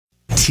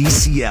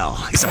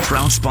TCL is a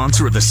proud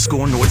sponsor of the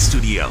Score North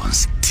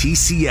Studios.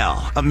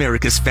 TCL,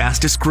 America's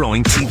fastest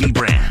growing TV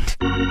brand.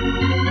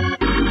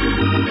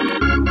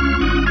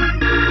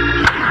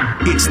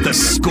 It's the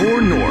Score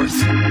North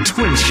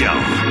Twin Show.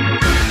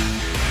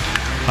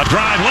 A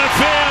drive left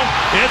field.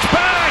 It's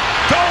back.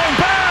 Going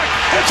back.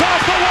 It's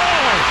off the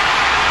wall.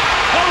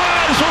 The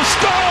Reds will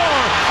score.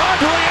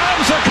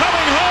 Adrianza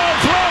coming home.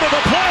 Throw to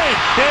the plate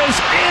is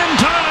in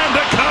time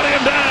to cut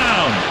him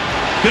down.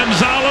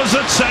 Gonzalez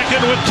at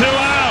second with 2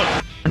 out.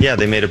 Yeah,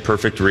 they made a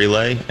perfect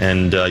relay,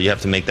 and you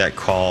have to make that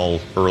call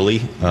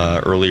early,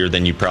 earlier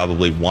than you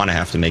probably want to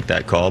have to make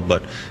that call.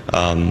 But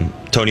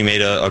Tony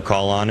made a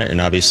call on it,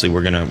 and obviously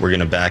we're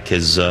gonna back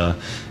his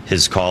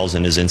calls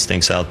and his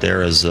instincts out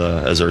there as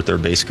our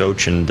third base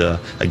coach. And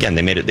again,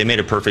 they made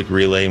a perfect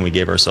relay, and we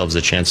gave ourselves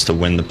a chance to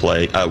win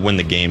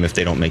the game if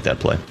they don't make that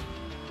play.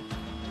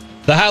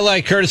 The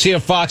highlight courtesy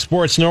of Fox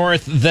Sports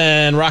North,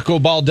 then Rocco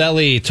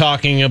Baldelli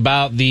talking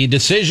about the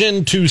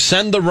decision to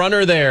send the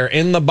runner there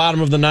in the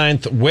bottom of the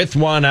ninth with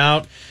 1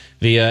 out.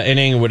 The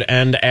inning would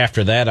end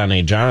after that on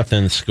a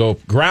Jonathan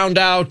Scope ground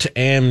out,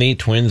 and the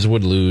Twins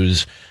would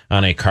lose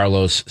on a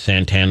Carlos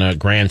Santana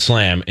grand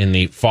slam in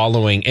the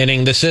following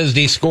inning. This is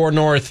the Score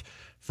North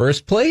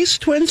First Place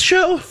Twins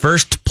Show?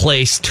 First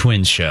Place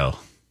Twins Show.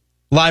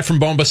 Live from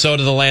Bombasota,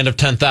 the land of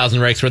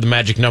 10,000 rakes, where the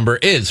magic number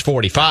is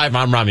 45.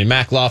 I'm Rami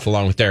Makloff,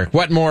 along with Derek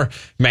Wetmore,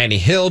 Manny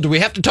Hill. Do we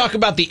have to talk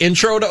about the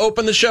intro to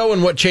open the show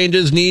and what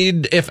changes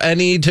need, if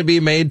any, to be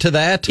made to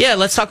that? Yeah,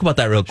 let's talk about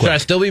that real quick. Should I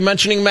still be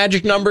mentioning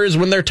magic numbers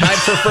when they're tied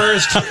for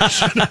first?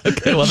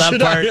 Okay, well, that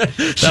part.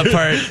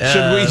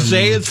 Should we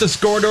say it's the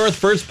Score North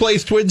First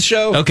Place Twins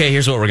Show? Okay,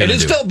 here's what we're going to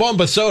do. It is still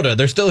Bombasota.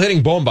 They're still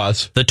hitting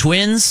bombas. The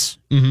Twins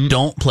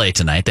don't play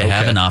tonight. They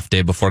have an off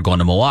day before going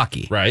to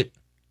Milwaukee. Right.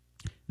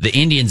 The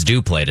Indians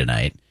do play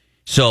tonight.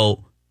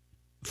 So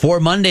for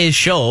Monday's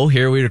show,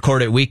 here we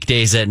record it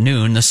weekdays at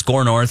noon, the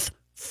Score North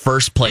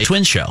First Place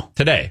Twins Show.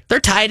 Today.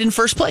 They're tied in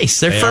first place.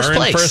 They're They first are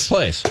place. In first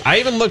place. I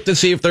even looked to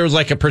see if there was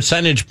like a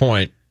percentage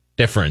point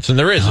difference, and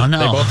there isn't. Oh, no.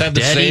 They both have the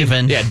Dead same.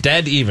 even. Yeah,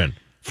 dead even.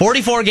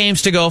 44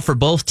 games to go for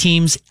both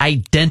teams,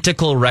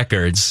 identical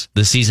records.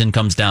 The season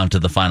comes down to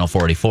the final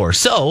 44.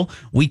 So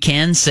we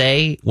can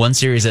say one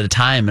series at a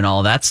time and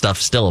all that stuff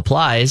still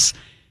applies.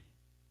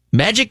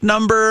 Magic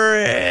number,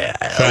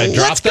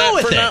 let's go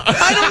with it. Now?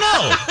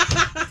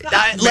 I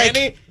don't know.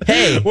 Manny,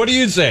 hey, what do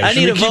you say? I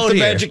need Should we a keep vote the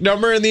here. magic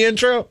number in the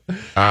intro?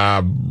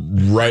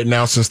 Right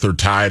now, since they're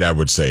tied, I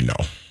would say no.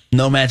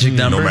 No magic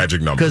number? No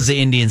magic number. Because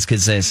the Indians could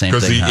say the same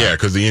thing.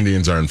 Because the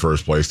Indians are in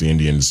first place. The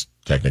Indians,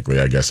 technically,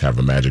 I guess, have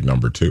a magic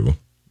number, too.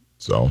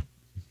 So,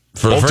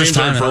 for the first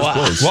time in a while.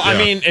 place. Well, yeah. I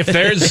mean, if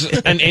there's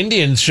an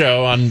Indians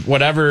show on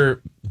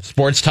whatever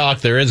sports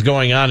talk there is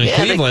going on in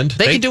Cleveland,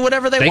 they can do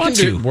whatever they want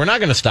to. We're not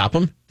going to stop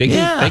them. They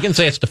can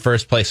say it's the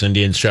First Place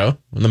Indians show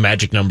when the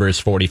magic number is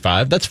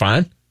 45. That's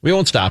fine. We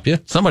won't stop you.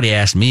 Somebody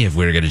asked me if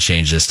we were going to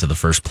change this to the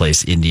First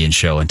Place Indian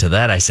show, and to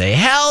that I say,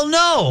 hell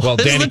no. Well,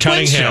 this Danny is the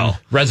Twins Cunningham, show.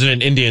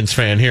 resident Indians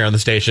fan here on the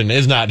station,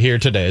 is not here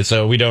today,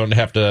 so we don't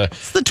have to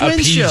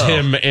appease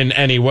him in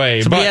any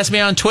way. Somebody asked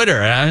me on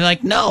Twitter, and I'm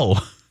like, no.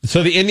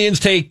 So the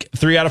Indians take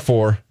 3 out of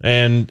 4,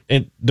 and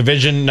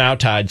division now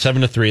tied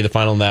 7-3. The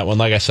final in that one,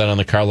 like I said, on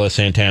the Carlos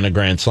Santana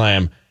Grand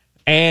Slam.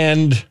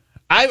 And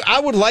I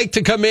would like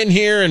to come in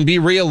here and be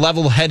real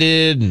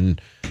level-headed and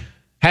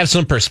have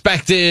some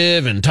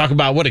perspective and talk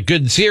about what a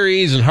good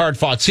series and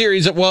hard-fought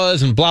series it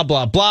was and blah,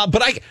 blah, blah.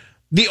 But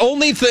the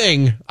only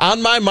thing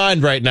on my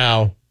mind right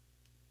now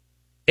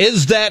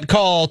is that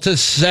call to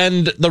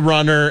send the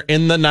runner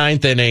in the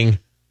 9th inning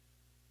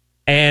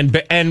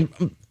and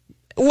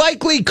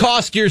likely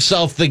cost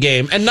yourself the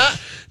game. And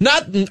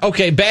not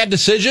okay, bad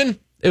decision.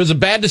 It was a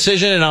bad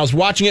decision, and I was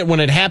watching it when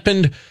it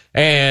happened,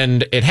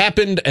 and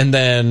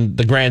then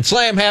the Grand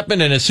Slam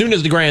happened, and as soon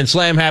as the Grand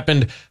Slam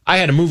happened, I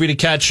had a movie to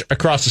catch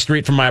across the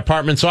street from my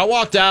apartment, so I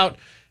walked out,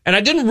 and I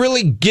didn't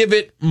really give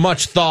it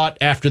much thought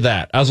after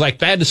that. I was like,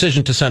 bad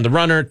decision to send the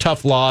runner,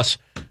 tough loss,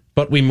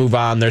 but we move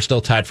on. They're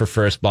still tied for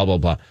first, blah, blah,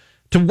 blah.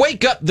 To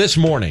wake up this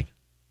morning,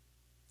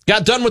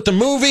 got done with the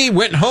movie,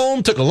 went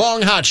home, took a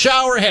long hot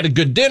shower, had a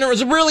good dinner. It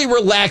was a really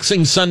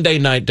relaxing Sunday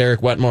night,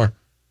 Derek Wetmore.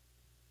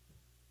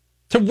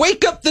 To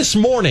wake up this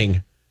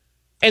morning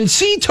and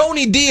see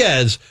Tony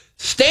Diaz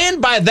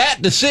stand by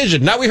that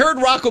decision. Now, we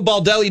heard Rocco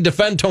Baldelli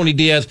defend Tony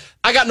Diaz.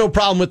 I got no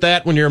problem with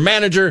that. When you're a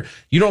manager,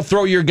 you don't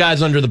throw your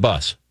guys under the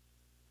bus.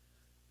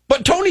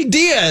 But Tony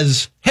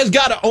Diaz has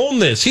got to own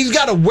this. He's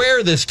got to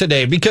wear this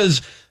today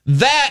because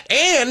that,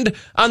 and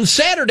on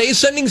Saturday,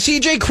 sending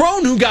C.J.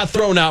 Cron, who got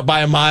thrown out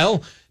by a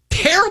mile.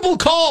 Terrible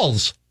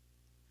calls.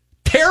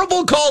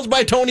 Terrible calls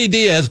by Tony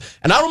Diaz.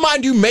 And I don't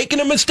mind you making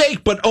a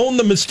mistake, but own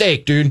the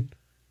mistake, dude.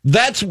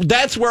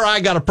 That's where I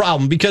got a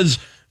problem, because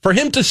for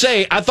him to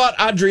say, I thought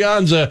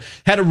Adrianza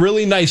had a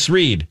really nice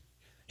read.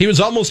 He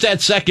was almost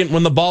at second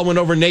when the ball went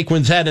over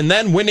Naquin's head, and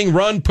then winning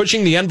run,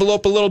 pushing the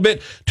envelope a little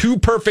bit, 2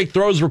 perfect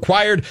throws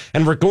required,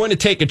 and we're going to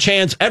take a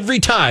chance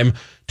every time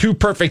 2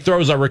 perfect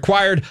throws are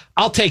required.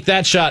 I'll take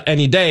that shot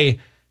any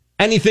day.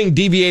 Anything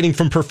deviating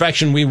from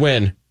perfection, we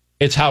win.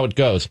 It's how it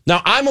goes.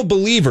 Now, I'm a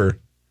believer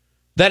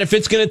that if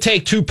it's going to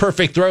take 2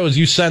 perfect throws,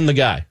 you send the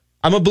guy.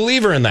 I'm a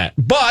believer in that.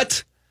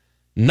 But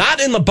not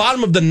in the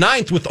bottom of the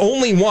 9th with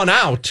only 1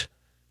 out,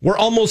 where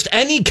almost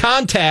any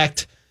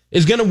contact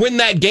is going to win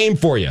that game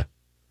for you.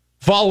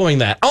 Following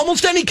that,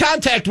 almost any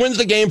contact wins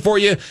the game for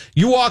you.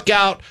 You walk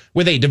out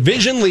with a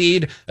division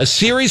lead, a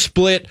series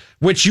split,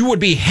 which you would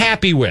be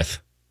happy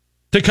with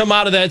to come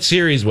out of that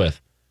series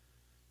with.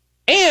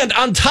 And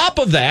on top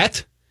of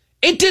that,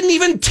 it didn't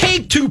even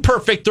take 2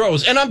 perfect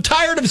throws. And I'm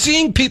tired of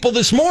seeing people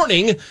this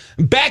morning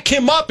back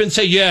him up and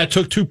say, yeah, it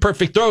took 2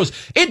 perfect throws.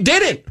 It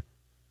didn't.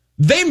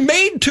 They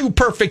made 2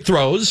 perfect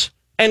throws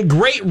and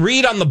great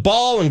read on the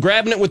ball and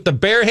grabbing it with the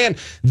bare hand.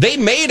 They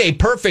made a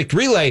perfect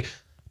relay.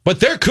 But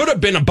there could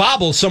have been a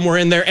bobble somewhere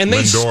in there, and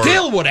they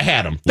still would have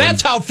had him.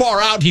 That's how far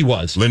out he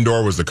was.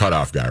 Lindor was the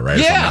cutoff guy, right?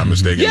 Yeah. If I'm not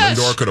mistaken. Yes.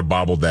 Lindor could have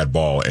bobbled that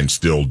ball and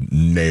still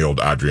nailed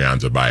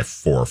Adrianza by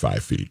 4 or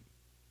 5 feet.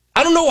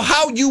 I don't know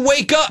how you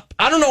wake up.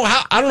 I don't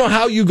know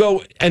how you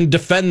go and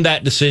defend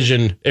that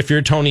decision if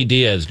you're Tony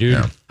Diaz, dude.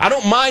 Yeah. I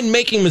don't mind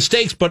making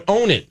mistakes, but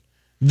own it.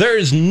 There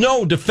is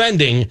no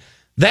defending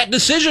that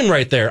decision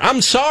right there.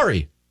 I'm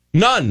sorry.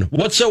 None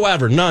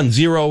whatsoever. None.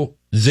 Zero.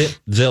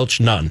 Zilch,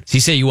 none. So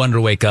you say you wanted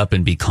to wake up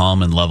and be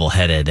calm and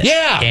level-headed.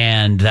 Yeah.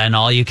 And then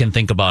all you can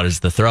think about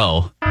is the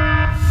throw.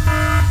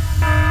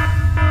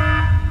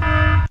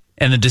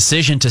 And the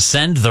decision to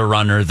send the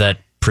runner that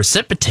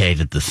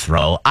precipitated the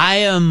throw.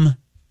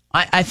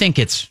 I think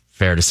it's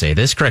fair to say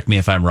this. Correct me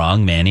if I'm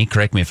wrong, Manny.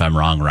 Correct me if I'm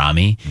wrong,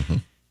 Rami. Mm-hmm.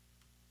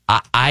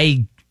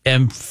 I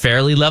am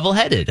fairly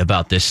level-headed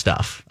about this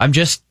stuff. I'm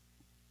just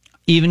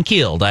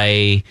even-keeled.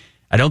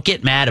 I don't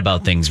get mad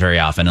about things very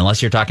often,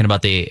 unless you're talking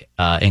about the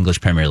English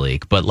Premier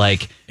League. But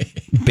like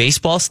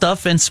baseball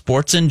stuff and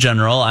sports in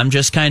general, I'm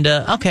just kind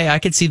of, okay, I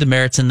could see the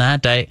merits in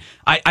that. I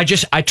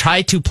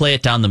try to play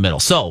it down the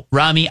middle. So,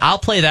 Rami, I'll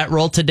play that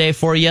role today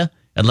for you,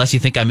 unless you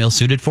think I'm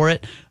ill-suited for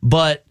it.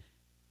 But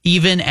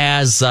even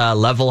as a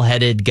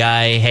level-headed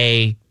guy,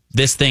 hey,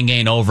 this thing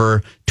ain't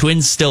over.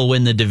 Twins still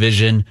win the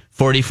division.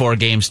 44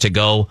 games to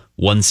go,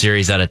 1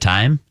 series at a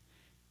time.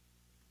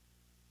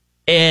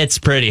 It's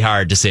pretty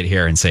hard to sit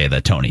here and say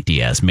that Tony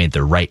Diaz made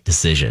the right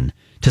decision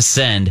to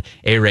send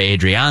Ray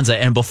Adrianza,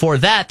 and before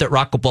that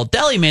Rocco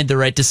Baldelli made the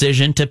right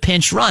decision to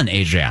pinch run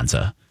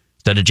Adrianza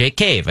instead of Jake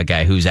Cave, a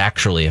guy who's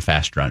actually a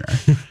fast runner.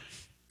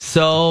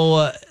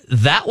 So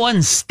that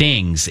one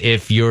stings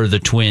if you're the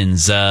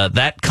Twins.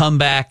 That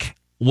comeback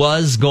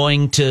was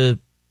going to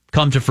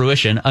come to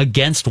fruition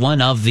against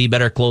one of the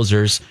better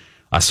closers,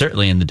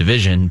 certainly in the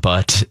division,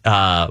 but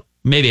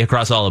maybe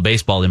across all of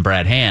baseball in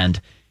Brad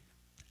Hand.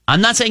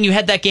 I'm not saying you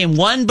had that game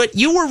won, but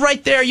you were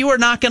right there. You were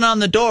knocking on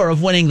the door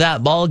of winning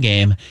that ball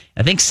game.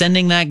 I think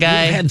sending that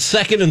guy... You had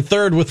second and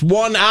third with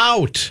 1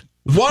 out.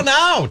 1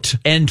 out!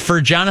 And for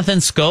Jonathan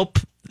Scope,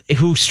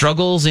 who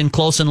struggles in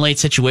close and late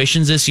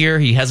situations this year,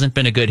 he hasn't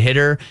been a good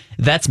hitter.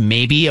 That's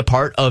maybe a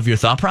part of your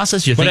thought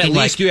process. You're thinking, at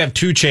least you have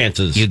 2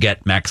 chances. You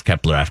get Max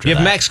Kepler after that. You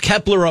have Max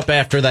Kepler up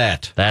after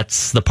that.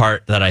 That's the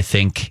part that I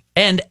think...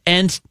 And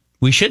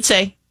we should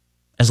say,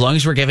 as long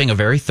as we're giving a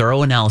very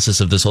thorough analysis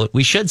of this,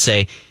 we should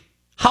say...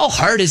 How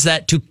hard is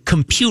that to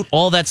compute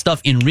all that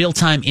stuff in real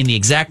time in the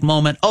exact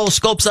moment? Oh,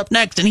 Scope's up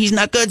next and he's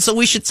not good, so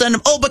we should send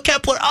him. Oh, but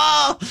Kepler,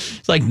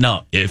 It's like,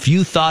 no, if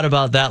you thought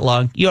about that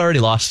long, you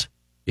already lost.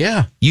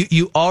 Yeah.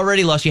 You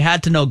already lost. You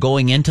had to know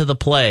going into the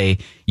play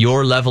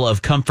your level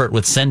of comfort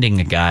with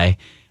sending a guy.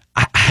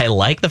 I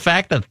like the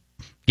fact that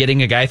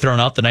getting a guy thrown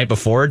out the night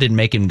before didn't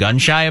make him gun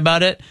shy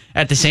about it.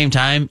 At the same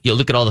time, you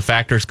look at all the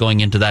factors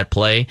going into that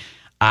play.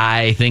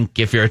 I think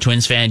if you're a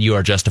Twins fan, you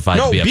are justified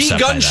to be upset by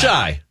that. No, be gun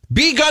shy.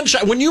 Be gun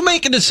shy. When you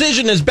make a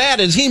decision as bad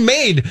as he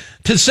made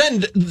to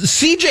send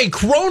C.J.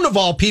 Cron of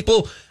all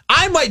people,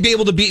 I might be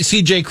able to beat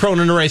C.J. Cron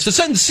in a race. To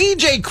send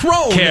C.J.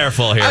 Cron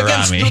careful here,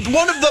 against Rami.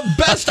 One of the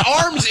best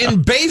arms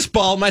in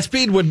baseball, my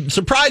speed would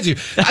surprise you,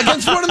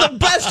 against one of the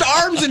best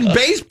arms in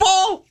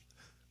baseball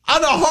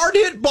on a hard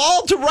hit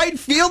ball to right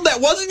field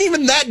that wasn't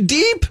even that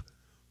deep.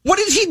 What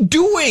is he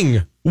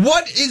doing?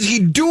 What is he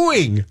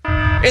doing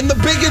in the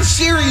biggest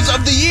series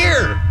of the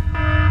year?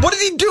 What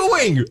is he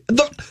doing?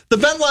 The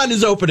vent line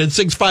is open at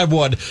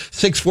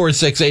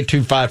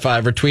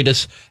 651-646-8255 or tweet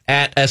us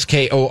at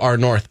SKOR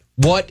North.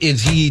 What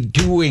is he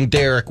doing,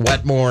 Derek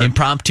Wetmore?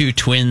 Impromptu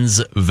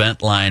Twins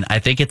vent line. I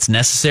think it's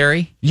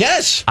necessary.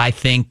 Yes. I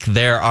think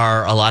there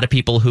are a lot of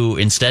people who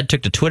instead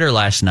took to Twitter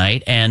last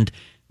night, and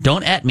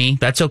don't at me.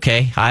 That's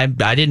okay. I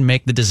didn't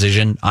make the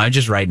decision. I'm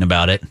just writing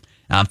about it.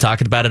 I'm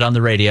talking about it on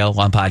the radio,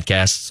 on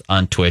podcasts,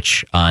 on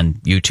Twitch, on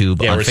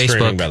YouTube, on we're Facebook.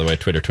 Streaming, by the way,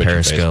 Twitter, Twitch,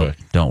 Periscope.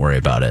 Facebook. Don't worry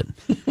about it.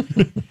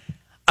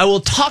 I will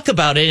talk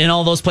about it in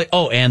all those places.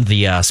 Oh, and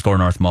the Score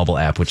North mobile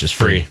app, which is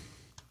free.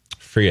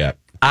 Free app.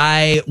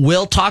 I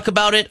will talk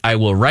about it. I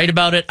will write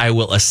about it. I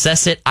will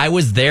assess it. I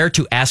was there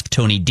to ask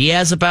Tony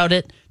Diaz about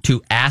it,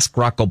 to ask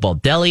Rocco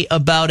Baldelli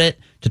about it,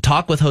 to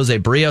talk with Jose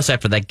Barrios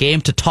after that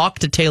game, to talk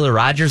to Taylor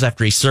Rogers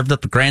after he served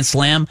up the grand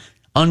slam.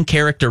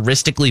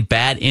 Uncharacteristically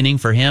bad inning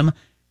for him.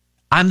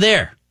 I'm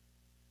there.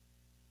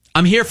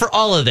 I'm here for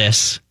all of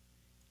this.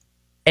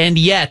 And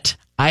yet,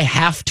 I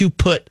have to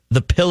put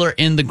the pillar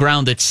in the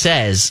ground that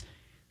says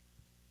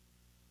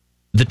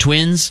The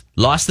Twins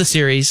lost the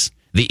series.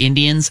 The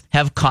Indians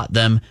have caught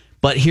them.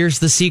 But here's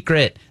the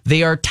secret.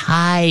 They are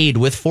tied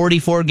with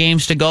 44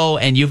 games to go,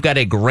 and you've got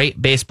a great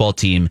baseball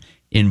team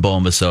in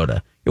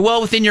Bombasota. You're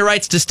well within your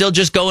rights to still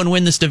just go and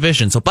win this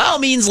division. So by all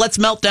means, let's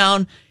melt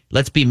down.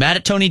 Let's be mad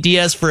at Tony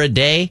Diaz for a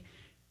day.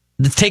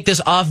 Let's take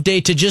this off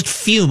day to just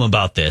fume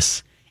about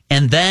this.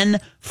 And then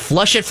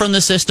flush it from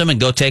the system and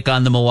go take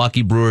on the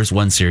Milwaukee Brewers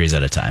one series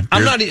at a time.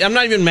 I'm not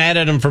even mad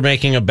at him for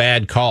making a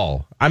bad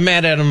call. I'm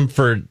mad at him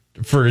for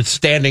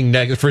standing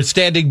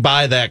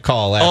by that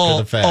call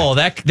after the fact. Oh,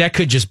 that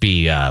could just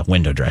be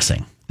window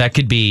dressing. That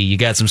could be you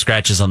got some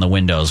scratches on the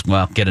windows.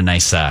 Well, get a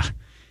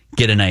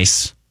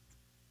nice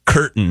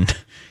curtain,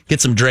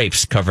 get some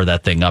drapes, cover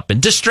that thing up,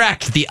 and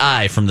distract the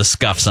eye from the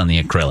scuffs on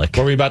the acrylic.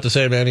 What were you about to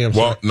say, Manny?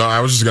 Well, no, I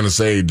was just going to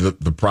say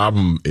the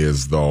problem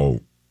is,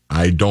 though,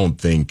 I don't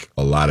think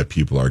a lot of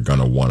people are going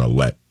to want to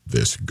let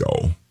this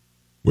go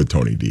with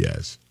Tony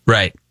Diaz.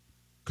 Right.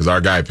 Because our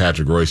guy,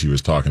 Patrick Royce,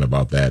 was talking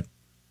about that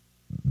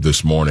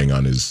this morning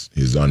on his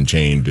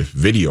Unchained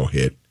video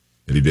hit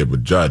that he did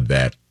with Judd,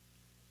 that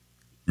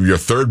your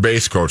third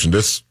base coach, and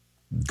this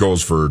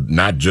goes for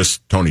not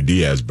just Tony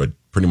Diaz, but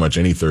pretty much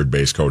any third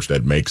base coach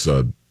that makes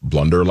a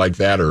blunder like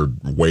that or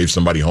waves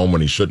somebody home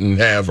when he shouldn't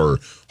have or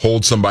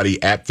holds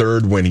somebody at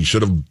third when he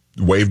should have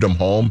waved them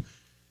home.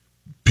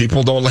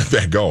 People don't let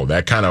that go.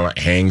 That kind of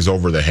hangs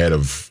over the head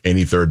of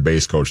any third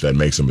base coach that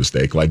makes a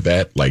mistake like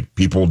that. Like,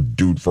 people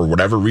do, for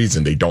whatever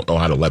reason, they don't know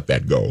how to let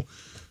that go.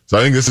 So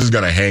I think this is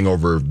going to hang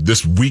over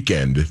this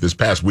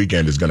past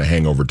weekend is going to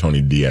hang over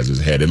Tony Diaz's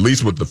head, at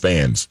least with the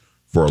fans,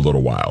 for a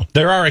little while.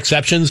 There are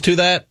exceptions to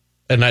that,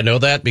 and I know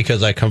that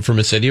because I come from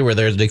a city where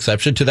there's an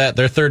exception to that.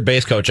 Their third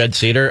base coach, Ed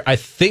Cedar, I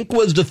think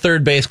was the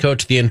third base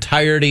coach the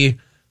entirety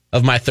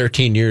of my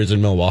 13 years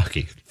in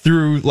Milwaukee.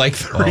 Through like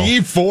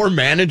 4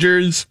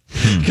 managers,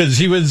 because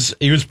he was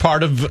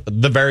part of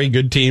the very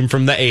good team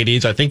from the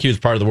 80s. I think he was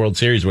part of the World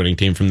Series winning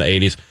team from the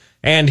 80s.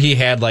 And he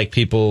had like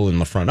people in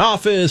the front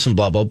office and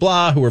blah, blah,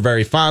 blah, who were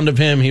very fond of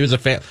him. He was a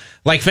fan.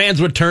 Like, fans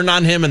would turn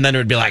on him and then it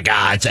would be like,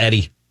 it's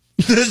Eddie.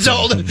 It's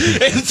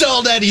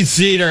old Eddie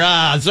Cedar.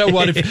 So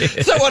what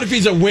if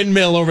he's a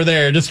windmill over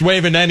there just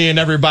waving Eddie and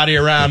everybody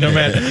around him?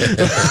 Man.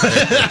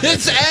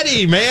 It's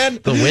Eddie, man.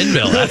 The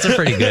windmill. That's a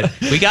pretty good.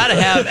 We got to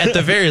have, at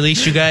the very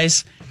least, you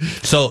guys.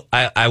 So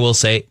I will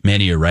say,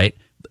 Manny, you're right.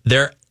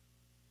 They're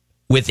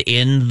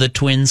within the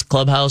Twins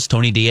clubhouse.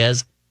 Tony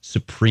Diaz,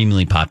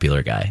 supremely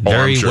popular guy,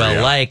 very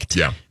well liked,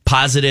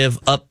 positive,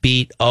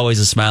 upbeat, always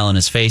a smile on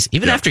his face.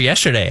 Even after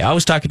yesterday, I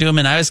was talking to him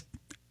and I was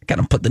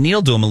kind of put the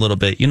needle to him a little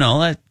bit.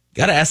 I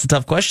got to ask the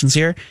tough questions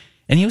here,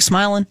 and he was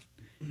smiling.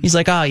 He's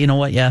like, you know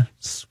what? Yeah,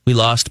 we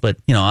lost, but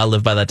I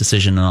live by that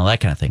decision and all that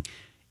kind of thing.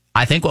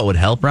 I think what would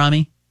help,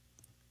 Rami.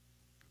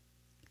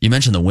 You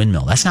mentioned the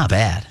windmill. That's not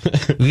bad.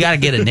 We got to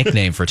get a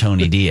nickname for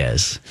Tony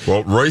Diaz.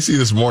 Well, Royce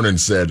this morning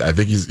said, I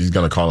think he's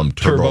going to call him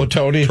Turbo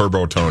Tony.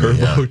 Turbo Tony.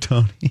 Turbo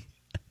Tony.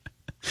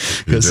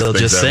 Because they'll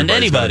just send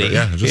anybody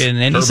in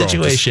any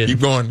situation. Just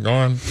keep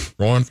going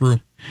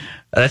through.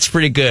 That's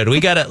pretty good. We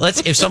got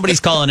to, if somebody's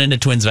calling into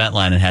Twins Vent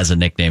Line and has a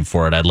nickname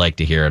for it, I'd like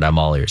to hear it. I'm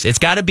all ears. It's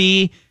got to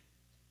be,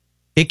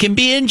 it can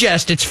be in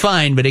jest. It's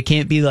fine, but it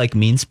can't be like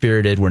mean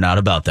spirited. We're not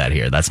about that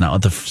here. That's not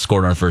what the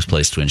Score North First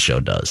Place Twins show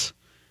does.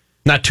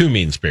 Not too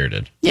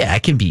mean-spirited. Yeah,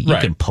 it can be. You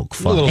can poke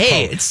fun.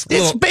 Hey, poke.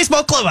 It's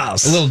baseball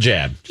clubhouse. A little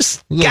jab.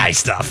 Just guy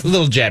stuff. A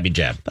little jabby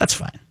jab. That's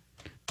fine.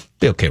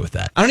 Be okay with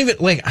that. I don't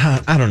even,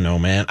 I don't know,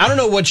 man. I don't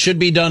know what should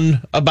be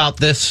done about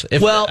this.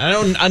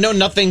 I know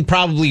nothing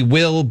probably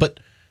will,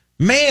 but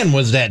man,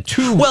 was that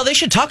too... Well, they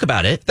should talk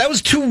about it. That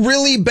was 2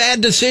 really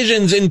bad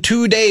decisions in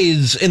 2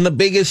 days in the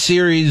biggest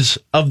series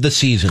of the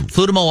season.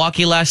 Flew to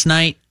Milwaukee last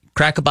night,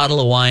 crack a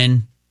bottle of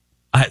wine.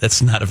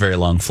 That's not a very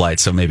long flight,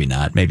 so maybe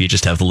not. Maybe you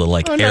just have the little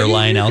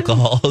airline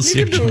alcohols.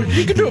 You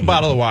can do a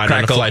bottle of wine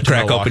on a flight to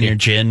Crack open your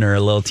gin or a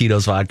little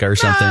Tito's vodka or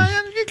something.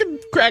 You can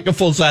crack a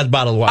full-size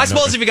bottle of wine. I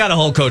suppose if you got a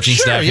whole coaching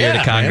staff here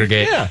to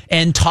congregate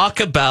and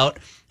talk about,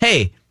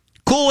 hey,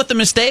 cool with the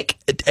mistake.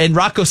 And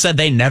Rocco said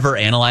they never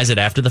analyze it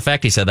after the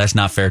fact. He said that's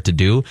not fair to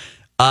do.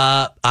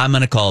 I'm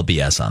going to call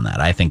BS on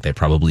that. I think they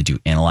probably do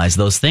analyze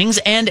those things,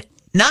 and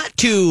not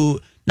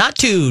to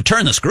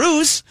turn the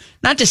screws,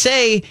 not to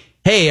say,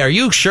 hey, are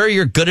you sure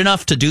you're good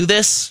enough to do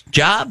this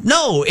job?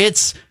 No,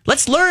 it's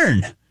let's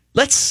learn.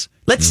 Let's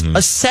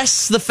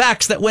assess the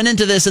facts that went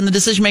into this in the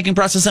decision-making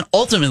process, and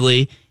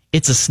ultimately,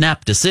 it's a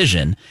snap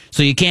decision.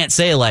 So you can't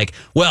say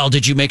well,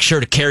 did you make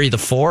sure to carry the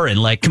 4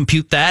 and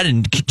compute that?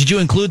 And did you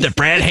include the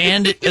Brad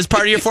Hand as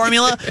part of your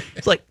formula?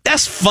 It's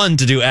that's fun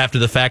to do after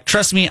the fact.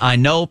 Trust me, I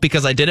know,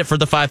 because I did it for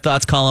the 5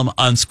 Thoughts column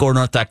on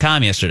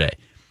ScoreNorth.com yesterday.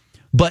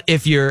 But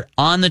if you're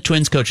on the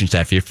Twins coaching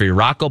staff, if you're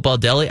Rocco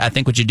Baldelli, I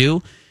think what you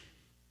do,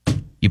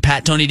 you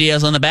pat Tony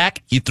Diaz on the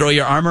back, you throw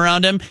your arm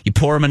around him, you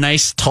pour him a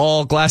nice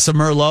tall glass of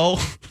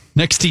Merlot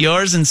next to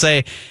yours and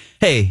say,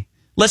 hey,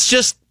 let's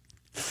just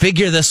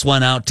figure this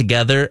one out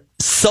together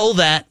so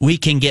that we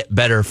can get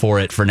better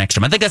for it for next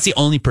time. I think that's the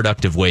only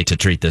productive way to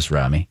treat this,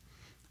 Rami.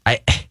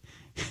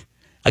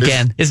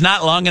 Again, is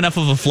not long enough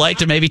of a flight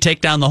to maybe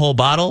take down the whole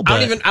bottle.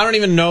 But I don't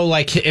even know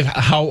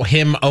how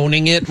him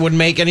owning it would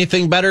make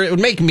anything better. It would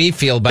make me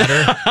feel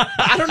better.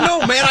 I don't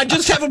know, man. I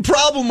just have a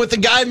problem with the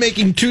guy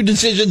making two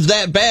decisions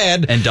that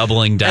bad and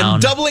doubling down,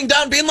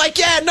 being like,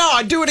 yeah, no,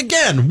 I'd do it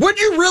again. Would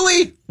you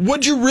really?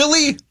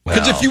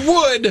 Because if you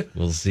would,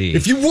 we'll see.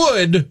 If you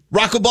would,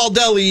 Rocco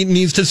Baldelli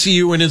needs to see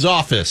you in his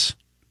office.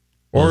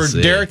 Or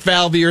Derek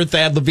Falvey or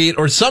Thad Levitt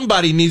or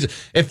somebody needs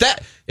if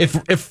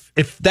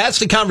that's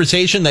the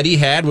conversation that he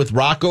had with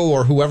Rocco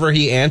or whoever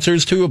he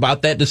answers to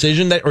about that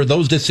decision or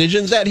those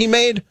decisions that he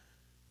made,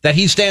 that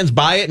he stands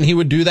by it and he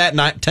would do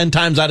that 10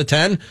 times out of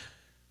 10.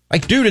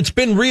 Like, dude, it's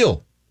been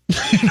real.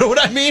 You know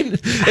what I mean?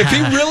 If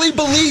he really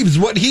believes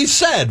what he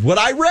said, what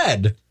I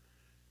read,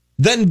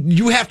 then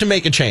you have to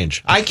make a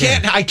change. I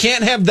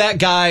can't have that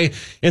guy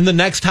in the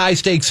next high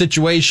stakes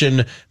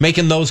situation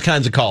making those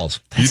kinds of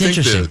calls. That's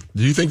interesting.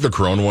 Do you think the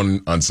Corona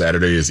one on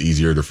Saturday is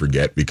easier to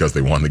forget because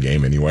they won the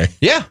game anyway?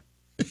 Yeah.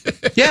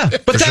 Yeah.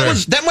 But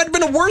that might have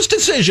been a worse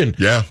decision.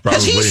 Yeah, probably.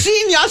 Has he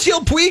seen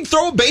Yasiel Puig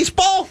throw a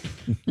baseball?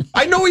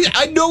 I know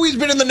he's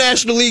been in the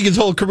National League his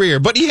whole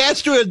career, but he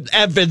has to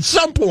have at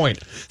some point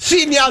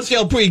seen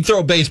Yasiel Puig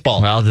throw a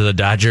baseball. Well, do the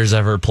Dodgers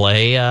ever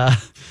play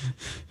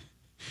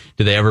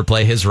do they ever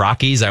play his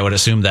Rockies? I would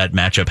assume that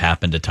matchup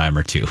happened a time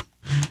or two. Rick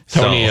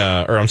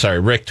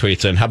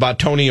tweets in, how about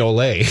Tony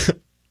Olay?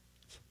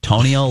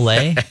 Tony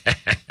Olay?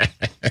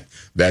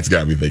 That's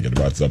got me thinking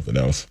about something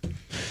else.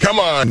 Come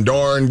on,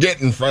 Dorn,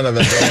 get in front of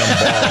the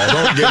damn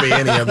ball. Don't give me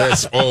any of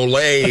this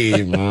Olay.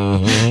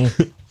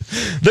 Mm-hmm.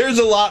 There's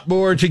a lot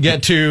more to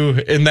get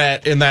to in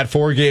that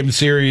 4-game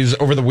series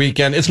over the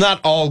weekend. It's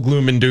not all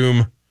gloom and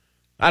doom.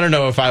 I don't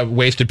know if I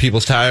wasted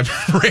people's time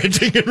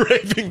ranting and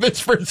raving this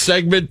first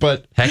segment,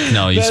 but... Heck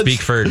no, you speak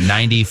for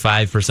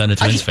 95% of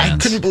Twins fans. I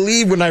couldn't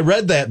believe when I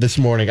read that this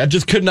morning. I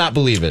just could not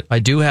believe it. I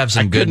do have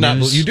some good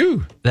news you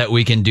do. That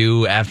we can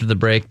do after the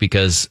break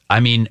because,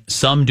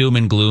 some doom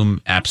and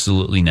gloom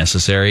absolutely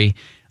necessary,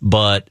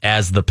 but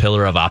as the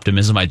pillar of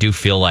optimism, I do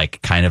feel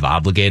like kind of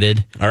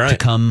obligated to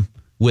come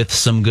with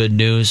some good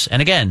news.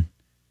 And again,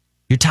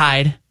 you're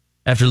tied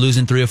after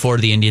losing 3 or 4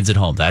 to the Indians at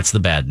home. That's the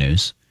bad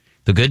news.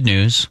 The good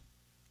news...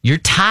 You're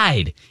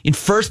tied in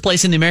first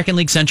place in the American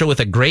League Central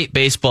with a great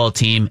baseball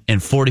team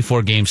and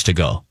 44 games to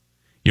go.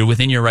 You're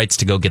within your rights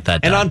to go get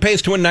that done. And on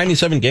pace to win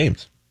 97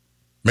 games.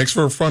 Makes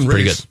for a fun race.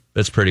 Pretty good.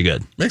 That's pretty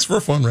good. Makes for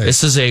a fun race.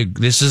 This is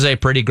a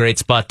pretty great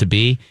spot to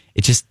be.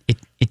 It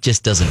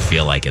just doesn't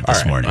feel like it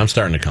this morning. I'm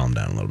starting to calm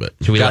down a little bit.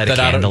 Should we light a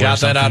candle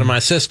got that out of my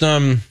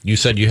system. You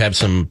said you have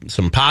some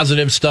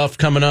positive stuff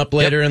coming up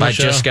later in the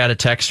show. I just got a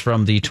text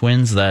from the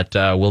Twins that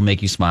will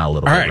make you smile a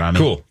little bit,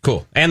 Rami.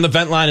 Cool. And the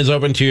vent line is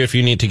open to you if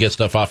you need to get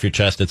stuff off your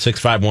chest at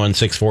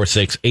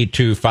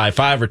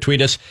 651-646-8255 or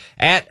tweet us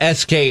at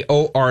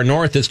SKOR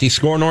North. It's the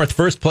Score North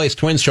First Place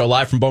Twins show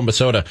live from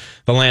Bombasota,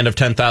 the land of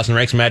 10,000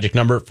 rakes. Magic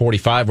number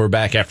 45. We're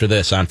back after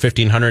this on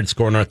 1500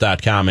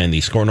 scorenorth.com and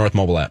the Score North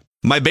mobile app.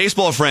 My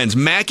baseball friends,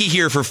 Mackie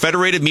here for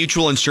Federated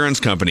Mutual Insurance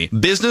Company.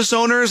 Business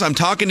owners, I'm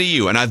talking to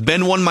you, and I've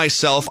been one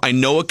myself. I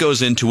know what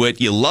goes into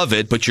it. You love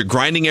it, but you're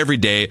grinding every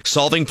day,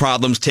 solving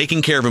problems,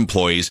 taking care of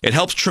employees. It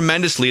helps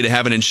tremendously to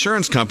have an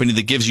insurance company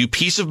that gives you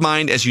peace of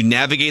mind as you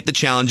navigate the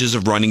challenges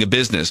of running a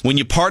business. When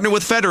you partner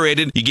with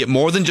Federated, you get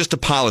more than just a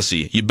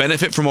policy. You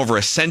benefit from over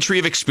a century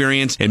of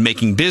experience in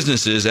making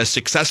businesses as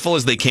successful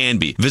as they can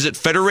be. Visit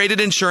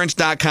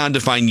federatedinsurance.com to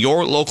find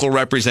your local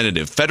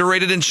representative.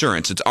 Federated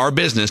Insurance, it's our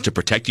business to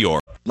protect yours.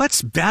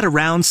 Let's bat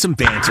around some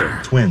banter.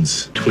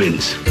 Twins.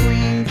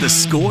 The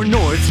Score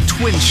North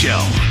Twin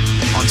Show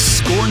on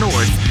Score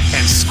North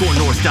and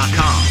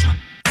scorenorth.com.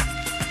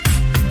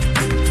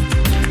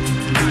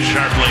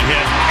 Sharply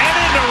hit and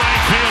into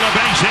right field, a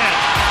base hit.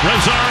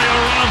 Rosario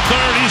around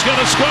third, he's going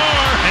to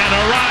score, and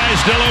Arise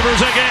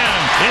delivers again.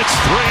 It's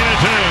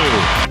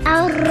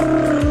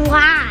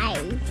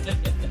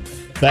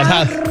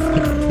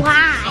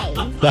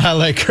 3-2. The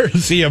highlight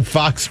courtesy of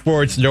Fox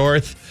Sports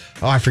North.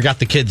 Oh, I forgot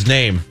the kid's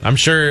name.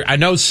 I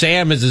know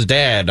Sam is his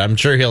dad. I'm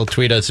sure he'll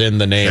tweet us in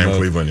the name. Sam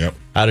Cleveland, yep.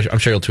 I'm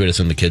sure he'll tweet us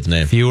in the kid's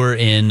name. If you were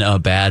in a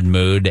bad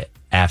mood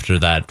after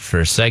that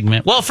first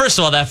segment, well, first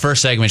of all, that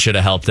first segment should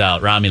have helped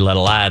out. Rami let a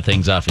lot of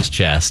things off his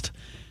chest.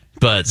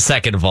 But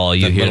second of all,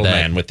 you hear that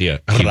man with the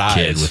cute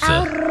kid with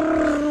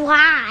the...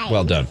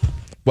 Well done.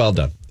 Well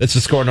done. It's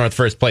the Score North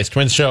First Place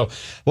Twins show.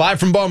 Live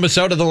from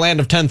Bombasota, the land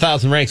of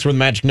 10,000 ranks, where the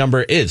magic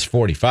number is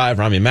 45.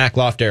 Rami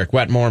Makloff, Derek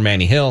Wetmore,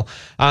 Manny Hill.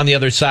 On the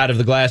other side of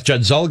the glass,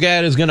 Judd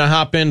Zulgad is going to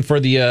hop in for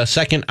the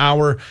second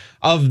hour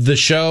of the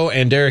show.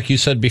 And Derek, you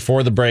said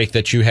before the break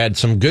that you had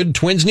some good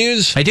Twins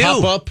news I do.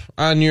 Pop up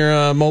on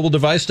your mobile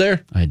device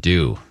there. I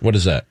do. What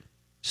is that?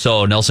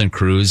 So Nelson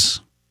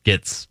Cruz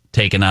gets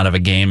taken out of a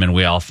game, and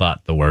we all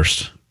thought the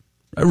worst.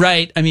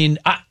 Right. I mean,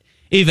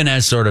 even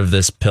as sort of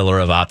this pillar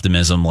of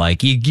optimism,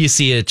 like you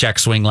see a check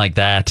swing like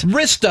that.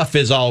 Wrist stuff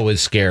is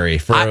always scary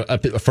for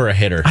a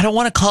hitter. I don't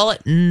want to call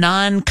it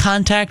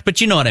non-contact,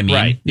 but you know what I mean.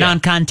 Right, yeah.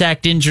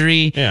 Non-contact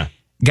injury. Yeah.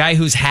 Guy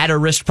who's had a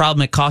wrist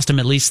problem. It cost him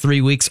at least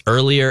 3 weeks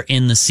earlier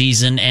in the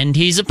season, and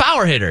he's a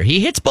power hitter. He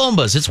hits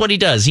bombas. It's what he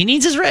does. He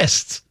needs his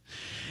wrists.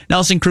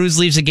 Nelson Cruz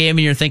leaves a game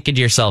and you're thinking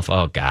to yourself,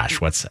 oh gosh,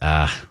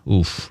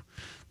 oof.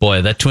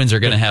 Boy, the Twins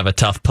are going to have a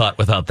tough putt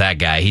without that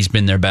guy. He's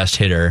been their best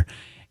hitter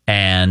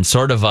and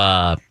sort of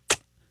an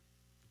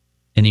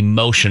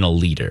emotional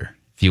leader,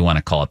 if you want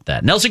to call it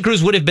that. Nelson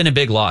Cruz would have been a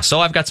big loss,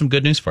 so I've got some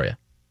good news for you.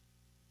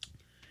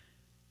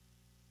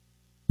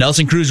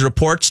 Nelson Cruz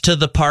reports to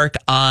the park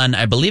on,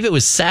 I believe it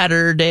was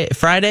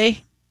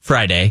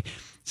Friday,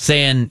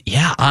 saying,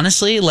 yeah,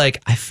 honestly,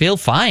 like, I feel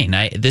fine.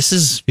 He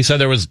said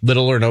there was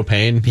little or no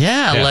pain.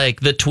 Yeah, like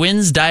the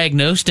Twins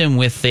diagnosed him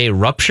with a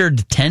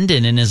ruptured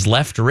tendon in his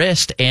left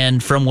wrist.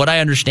 And from what I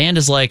understand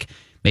is like,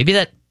 maybe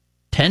that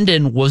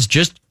tendon was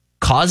just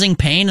causing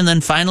pain and then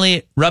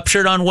finally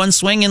ruptured on one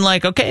swing and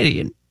like,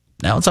 okay,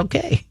 now it's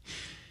okay.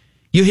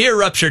 You hear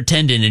ruptured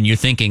tendon and you're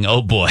thinking,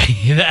 oh boy,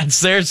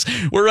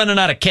 we're running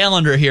out of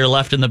calendar here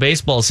left in the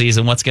baseball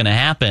season. What's going to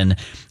happen?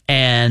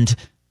 And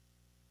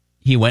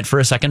he went for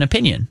a second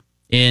opinion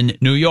in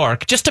New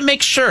York just to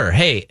make sure.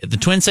 Hey, the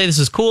Twins say this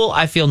is cool.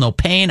 I feel no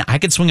pain. I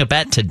could swing a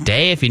bat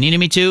today if you needed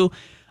me to.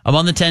 I'm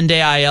on the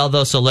 10-day IL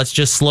though, so let's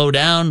just slow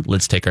down.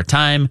 Let's take our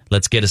time.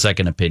 Let's get a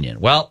second opinion.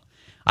 Well,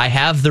 I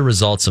have the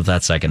results of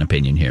that second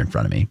opinion here in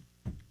front of me.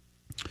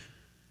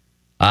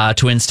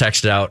 Twins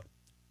texted out,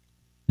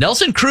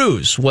 Nelson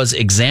Cruz was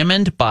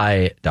examined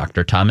by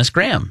Dr. Thomas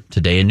Graham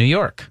today in New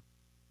York.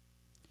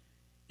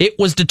 It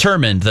was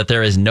determined that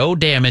there is no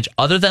damage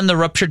other than the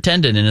ruptured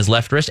tendon in his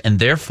left wrist, and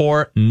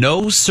therefore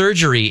no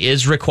surgery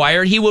is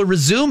required. He will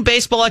resume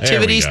baseball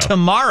activities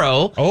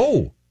tomorrow,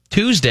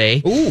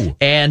 Tuesday,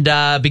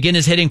 and begin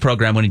his hitting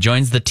program when he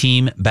joins the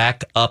team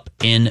back up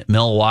in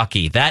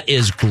Milwaukee. That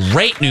is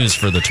great news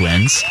for the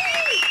Twins.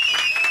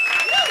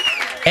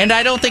 And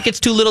I don't think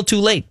it's too little too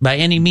late by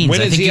any means.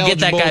 I think you get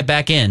that guy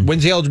back in.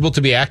 When's he eligible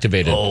to be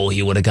activated? Oh,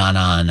 he would have gone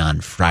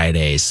on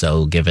Friday,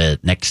 so give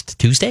it next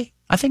Tuesday,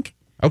 I think.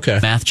 Okay.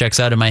 Math checks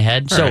out in my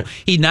head. All right.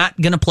 He's not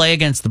going to play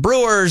against the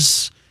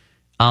Brewers.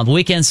 The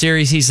weekend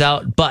series, he's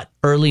out. But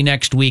early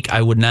next week,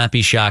 I would not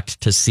be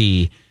shocked to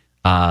see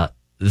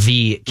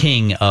the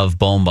king of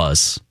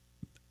Bombas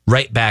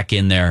right back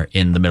in there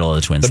in the middle of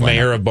the Twins. The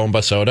mayor of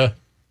Bombasota?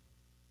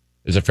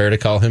 Is it fair to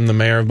call him the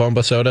mayor of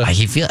Bombasota?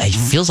 He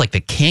feels like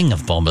the king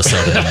of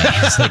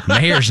Bombasota. It's like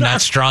mayor's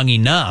not strong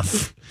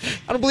enough.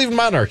 I don't believe in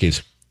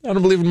monarchies.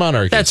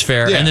 That's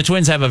fair. Yeah. And the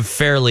Twins have a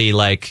fairly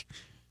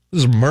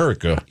this is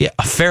America. Yeah,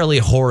 a fairly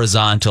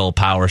horizontal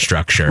power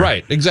structure.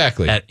 Right,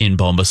 exactly. In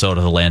Bombasota,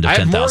 the land of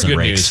 10,000 rakes. I have more good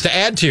news to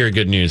add to your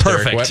good news,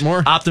 Perfect. Derek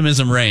Wetmore.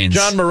 Optimism reigns.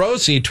 John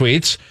Morosi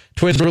tweets,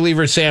 Twins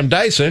reliever Sam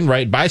Dyson,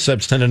 right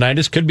biceps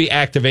tendonitis, could be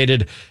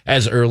activated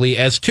as early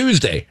as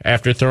Tuesday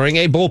after throwing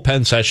a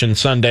bullpen session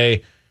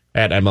Sunday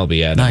at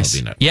MLB at nice.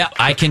 MLB Net. Yeah,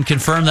 I can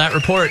confirm that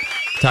report.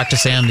 Talked to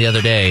Sam the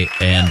other day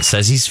and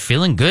says he's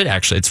feeling good,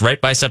 actually. It's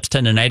right biceps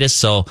tendonitis,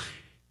 so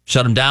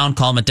shut him down,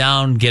 calm it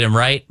down, get him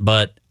right,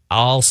 but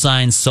all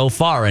signs so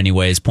far,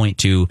 anyways, point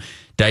to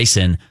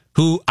Dyson,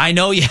 who I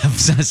know you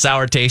have a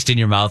sour taste in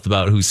your mouth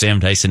about who Sam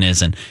Dyson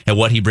is and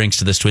what he brings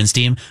to this Twins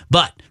team.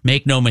 But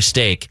make no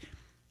mistake,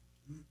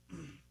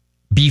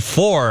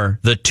 before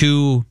the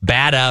two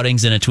bad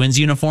outings in a Twins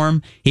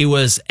uniform, he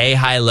was a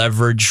high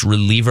leverage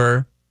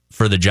reliever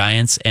for the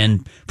Giants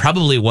and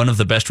probably one of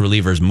the best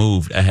relievers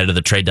moved ahead of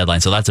the trade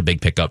deadline. So that's a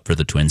big pickup for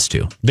the Twins,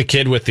 too. The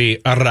kid with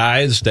the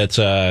arise, that's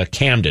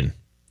Camden.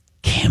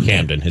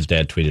 Camden. His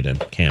dad tweeted him.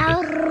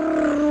 Camden.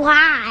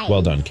 Why?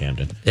 Well done,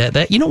 Camden.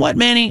 Yeah, you know what,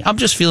 Manny? I'm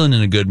just feeling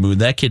in a good mood.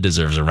 That kid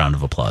deserves a round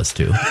of applause,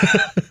 too.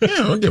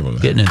 Yeah, we'll give him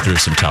that. Getting him through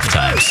some tough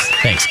times.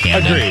 Thanks,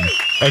 Camden.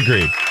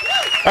 Agreed.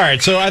 All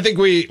right, so I think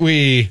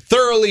we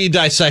thoroughly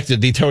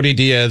dissected the Tony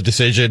Diaz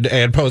decision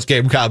and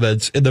post-game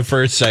comments in the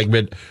first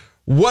segment.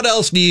 What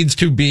else needs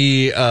to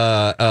be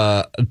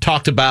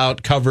talked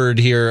about, covered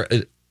here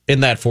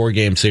in that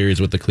 4-game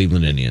series with the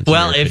Cleveland Indians?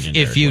 Well,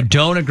 if you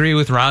don't agree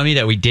with Rami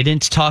that we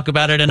didn't talk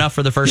about it enough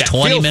for the first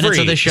 20 minutes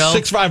of the show,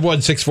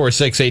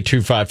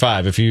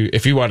 651-646-8255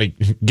 if you want to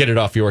get it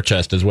off your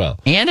chest as well.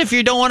 And if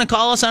you don't want to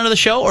call us onto the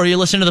show, or you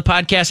listen to the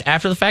podcast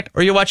after the fact,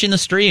 or you're watching the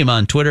stream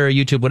on Twitter or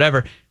YouTube,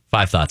 whatever,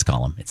 5 Thoughts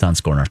column. It's on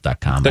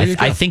scorenorth.com.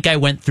 I think I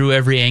went through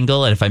every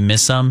angle, and if I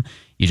miss some,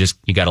 you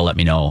got to let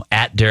me know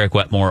at Derek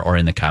Wetmore or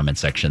in the comment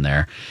section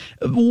there.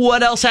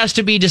 What else has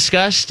to be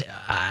discussed?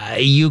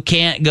 You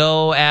can't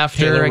go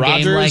after Taylor a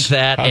Rogers? game like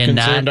that How and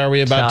concerned not are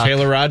we about talk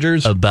Taylor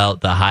Rogers? About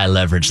the high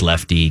leverage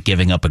lefty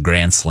giving up a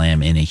grand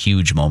slam in a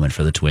huge moment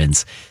for the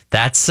Twins.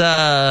 That's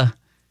I'm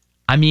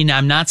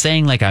not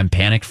saying like I'm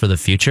panicked for the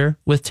future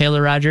with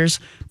Taylor Rogers,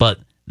 but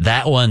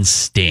that one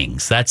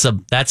stings. That's a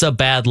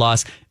bad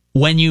loss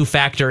when you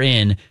factor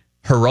in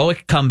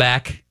heroic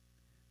comeback,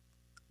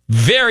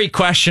 very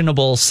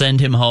questionable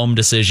send him home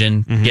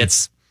decision,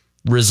 gets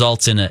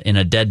results in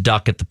a dead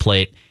duck at the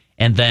plate,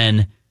 and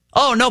then,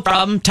 oh, no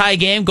problem, tie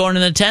game going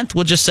in the 10th,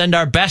 we'll just send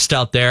our best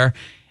out there,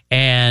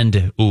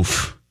 and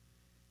oof.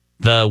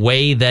 The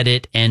way that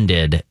it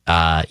ended,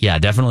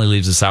 definitely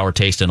leaves a sour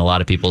taste in a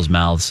lot of people's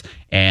mouths,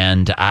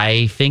 and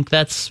I think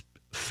that's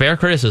fair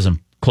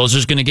criticism.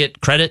 Closer's going to get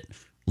credit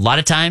a lot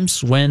of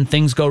times when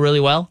things go really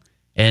well,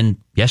 and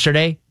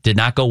yesterday did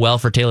not go well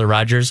for Taylor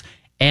Rogers,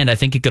 And I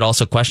think you could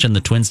also question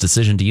the Twins'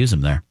 decision to use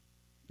him there.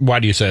 Why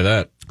do you say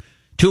that?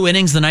 2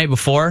 innings the night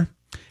before,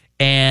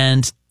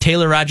 and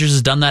Taylor Rogers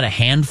has done that a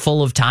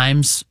handful of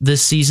times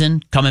this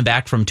season, coming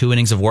back from 2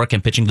 innings of work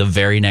and pitching the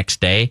very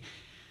next day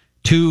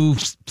to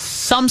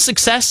some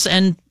success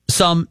and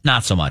some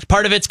not so much.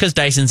 Part of it's because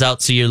Dyson's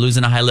out, so you're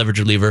losing a high leverage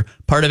reliever.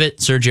 Part of it,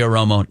 Sergio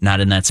Romo, not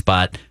in that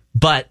spot.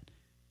 But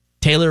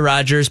Taylor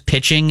Rogers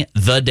pitching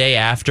the day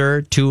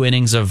after 2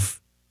 innings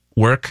of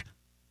work,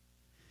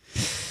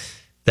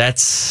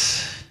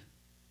 that's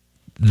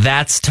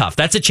tough.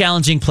 That's a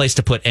challenging place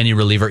to put any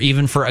reliever,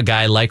 even for a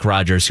guy like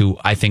Rogers, who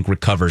I think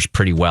recovers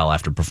pretty well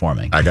after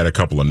performing. I got a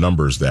couple of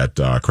numbers that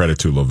credit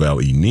to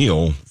Lavelle E.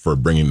 Neal for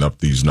bringing up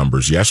these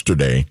numbers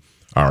yesterday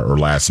or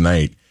last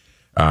night.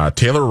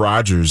 Taylor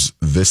Rogers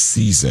this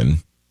season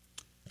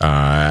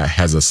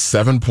has a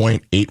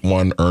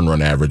 7.81 earned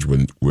run average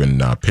when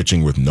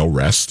pitching with no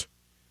rest.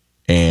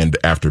 And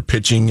after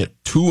pitching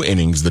 2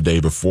 innings the day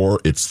before,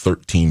 it's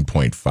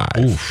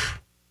 13.5. Oof.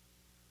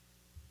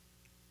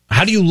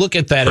 How do you look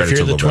at that if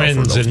you're the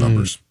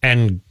Twins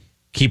and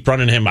keep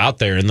running him out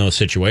there in those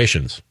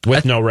situations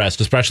with no rest,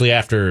 especially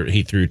after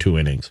he threw 2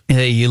 innings?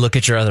 You look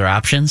at your other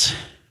options.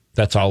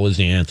 That's always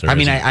the answer. I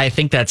mean, I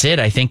think that's it.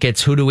 I think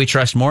it's who do we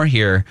trust more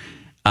here?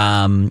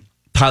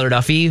 Tyler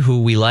Duffy,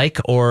 who we like,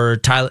 or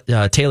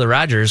Taylor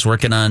Rogers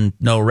working on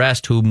no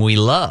rest, whom we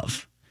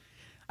love.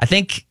 I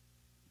think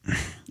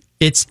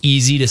it's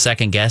easy to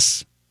second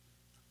guess.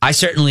 I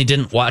certainly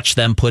didn't watch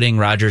them putting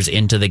Rogers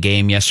into the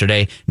game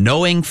yesterday,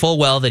 knowing full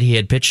well that he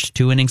had pitched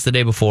 2 innings the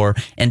day before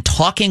and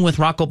talking with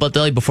Rocco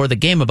Baldelli before the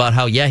game about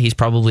how, yeah, he's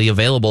probably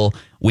available.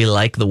 We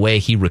like the way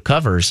he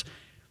recovers.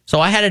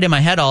 So I had it in my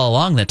head all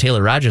along that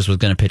Taylor Rogers was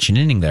going to pitch an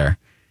inning there.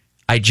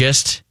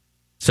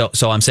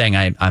 So I'm saying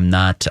I'm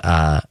not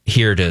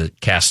here to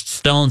cast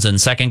stones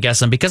and second guess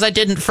them because I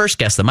didn't first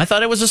guess them. I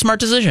thought it was a smart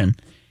decision.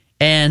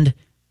 And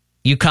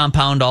you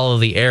compound all of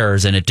the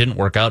errors and it didn't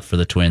work out for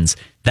the Twins.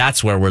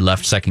 That's where we're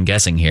left second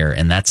guessing here.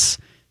 And that's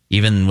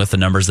even with the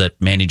numbers that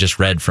Manny just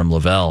read from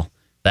Lavelle.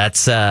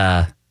 That's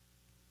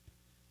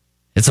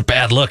it's a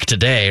bad look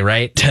today,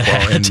 right? To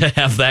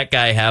have that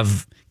guy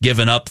have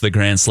given up the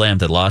grand slam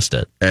that lost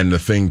it. And the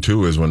thing,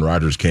 too, is when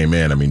Rogers came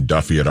in, I mean,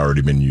 Duffy had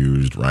already been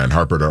used. Ryan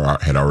Harper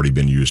had already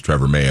been used.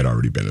 Trevor May had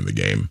already been in the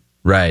game.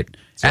 Right.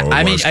 So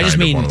I just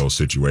mean one of those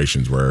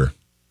situations where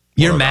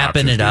you're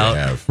mapping it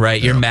out,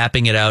 right? Yeah. You're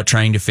mapping it out,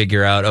 trying to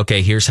figure out,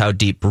 okay, here's how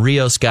deep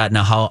Rios got.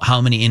 Now,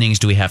 how many innings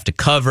do we have to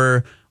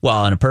cover?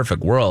 Well, in a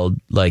perfect world,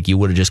 like you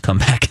would have just come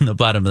back in the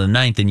bottom of the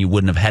 9th and you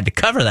wouldn't have had to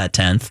cover that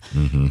 10th.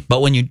 Mm-hmm.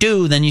 But when you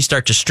do, then you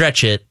start to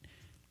stretch it.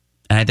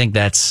 And I think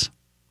that's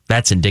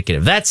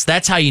indicative.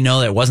 That's how you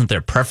know that it wasn't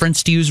their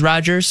preference to use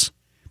Rogers.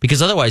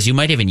 Because otherwise, you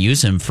might even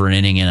use him for an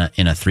inning in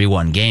a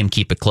 3-1 game,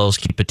 keep it close,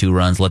 keep it 2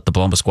 runs, let the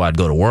Bomba squad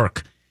go to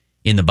work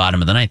in the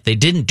bottom of the 9th. They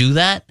didn't do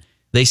that.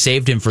 They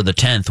saved him for the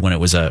 10th when it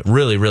was a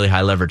really, really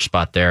high leverage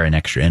spot there in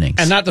extra innings.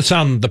 And not to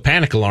sound the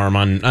panic alarm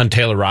on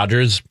Taylor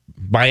Rogers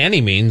by any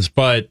means,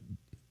 but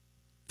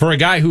for a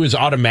guy who is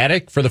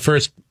automatic for the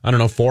first,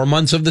 4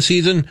 months of the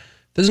season,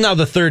 this is now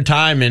the 3rd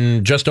time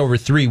in just over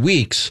 3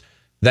 weeks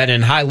that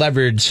in high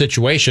leverage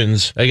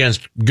situations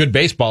against good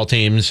baseball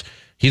teams,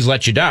 he's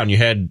let you down. You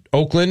had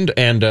Oakland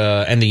and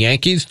the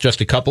Yankees just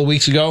a couple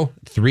weeks ago,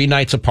 3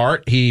 nights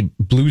apart. He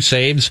blew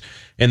saves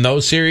in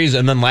those series.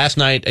 And then last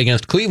night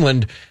against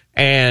Cleveland.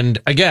 And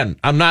again,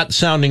 I'm not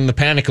sounding the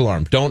panic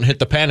alarm. Don't hit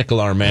the panic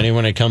alarm, Manny,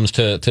 when it comes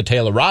to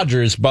Taylor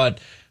Rogers. But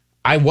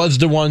I was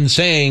the one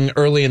saying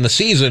early in the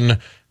season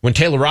when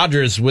Taylor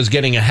Rogers was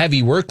getting a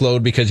heavy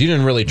workload because you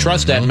didn't really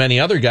trust that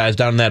many other guys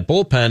down in that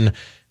bullpen,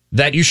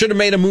 that you should have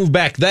made a move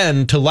back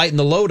then to lighten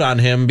the load on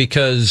him,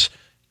 because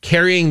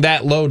carrying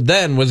that load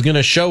then was going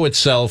to show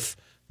itself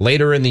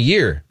later in the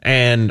year.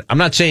 And I'm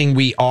not saying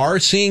we are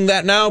seeing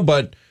that now,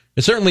 but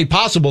it's certainly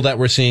possible that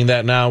we're seeing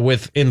that now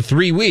in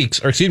 3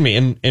 weeks, or excuse me,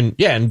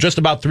 in just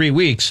about 3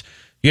 weeks,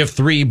 you have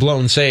 3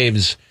 blown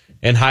saves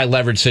in high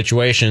leverage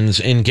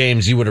situations in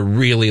games you would have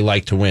really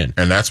liked to win.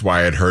 And that's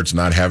why it hurts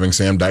not having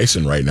Sam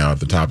Dyson right now at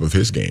the top of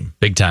his game.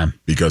 Big time.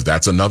 Because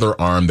that's another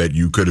arm that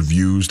you could have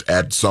used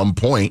at some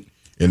point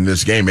in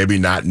this game. Maybe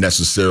not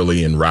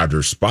necessarily in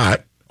Rogers'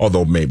 spot,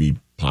 although maybe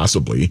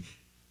possibly.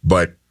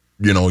 But,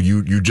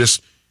 you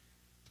just,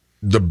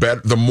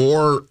 the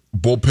more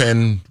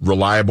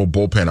reliable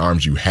bullpen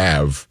arms you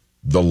have,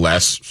 the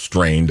less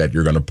strain that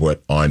you're going to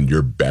put on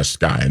your best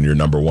guy and your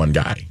number one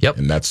guy. Yep.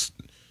 And that's,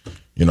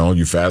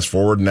 you fast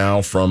forward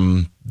now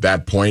from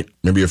that point,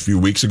 maybe a few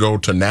weeks ago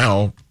to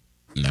now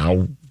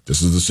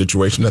this is the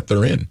situation that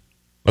they're in.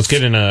 Let's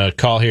get in a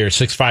call here,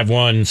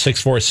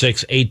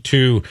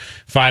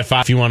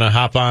 651-646-8255. If you want to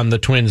hop on the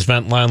Twins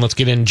vent line, let's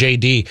get in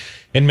JD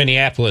in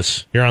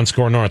Minneapolis. You're on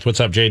Score North. What's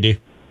up, JD?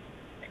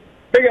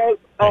 Hey, guys.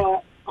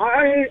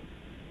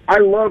 I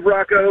love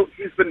Rocco.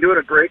 He's been doing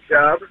a great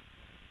job.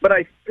 But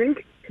I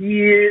think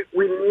we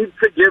need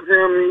to give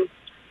him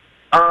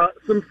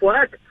some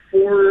slack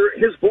for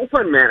his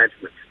bullpen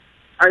management.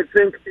 I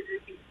think,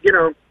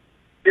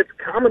 it's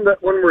common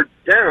that when we're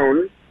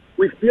down,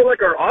 we feel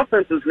like our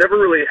offense is never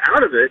really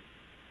out of it.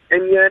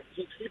 and yet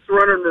he keeps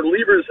running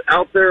relievers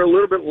out there a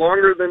little bit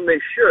longer than they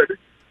should.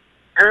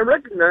 And I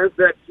recognize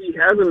that he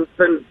hasn't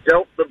been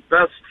dealt the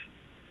best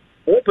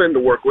bullpen to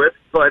work with,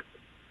 but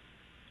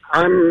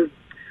I'm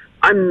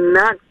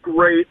not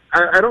great.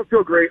 I don't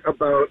feel great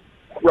about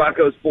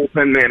Rocco's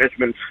bullpen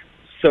management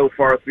so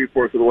far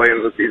 3/4 of the way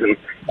into the season.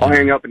 I'll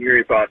hang up and hear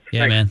your thoughts.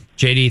 Yeah, Thanks. man.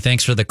 JD,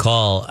 thanks for the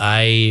call.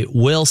 I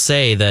will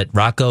say that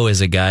Rocco is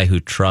a guy who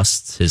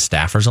trusts his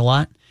staffers a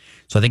lot.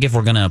 So I think if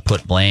we're going to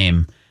put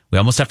blame, we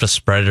almost have to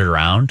spread it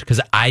around, because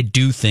I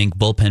do think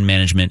bullpen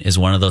management is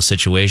one of those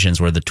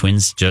situations where the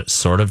Twins just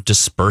sort of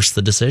disperse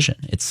the decision.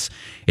 It's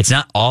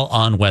not all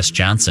on Wes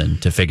Johnson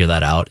to figure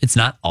that out. It's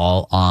not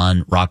all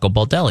on Rocco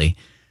Baldelli.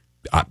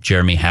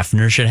 Jeremy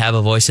Hefner should have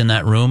a voice in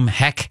that room.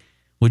 Heck,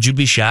 would you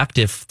be shocked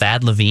if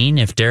Thad Levine,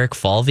 if Derek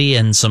Falvey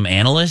and some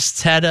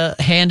analysts had a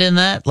hand in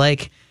that?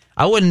 Like,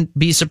 I wouldn't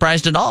be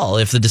surprised at all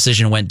if the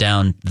decision went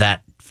down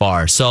that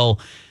far. So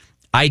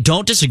I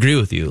don't disagree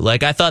with you.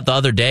 Like, I thought the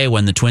other day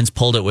when the Twins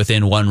pulled it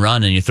within 1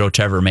 run and you throw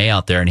Trevor May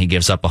out there and he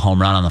gives up a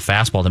home run on the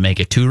fastball to make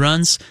it 2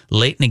 runs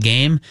late in the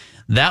game,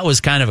 that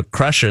was kind of a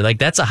crusher. Like,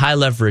 that's a high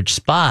leverage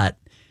spot.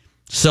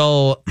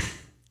 So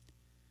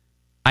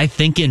I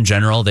think in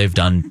general they've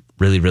done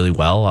really, really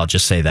well. I'll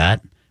just say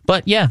that.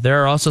 But yeah,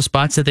 there are also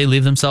spots that they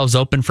leave themselves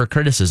open for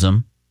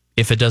criticism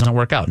if it doesn't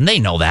work out. And they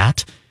know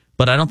that.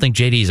 But I don't think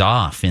JD's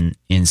off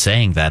in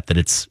saying that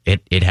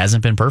it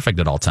hasn't been perfect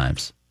at all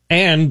times.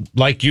 And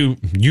like you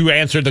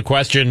answered the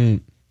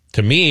question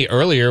to me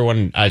earlier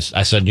when I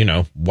said,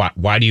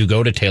 why do you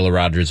go to Taylor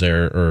Rogers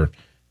there? Or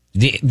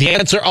the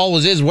answer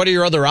always is, what are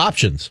your other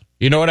options?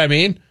 You know what I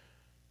mean?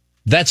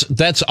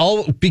 That's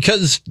all,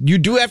 because you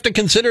do have to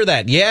consider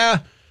that. Yeah,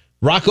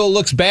 Rocco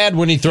looks bad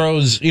when he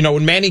throws,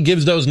 when Manny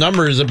gives those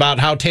numbers about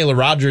how Taylor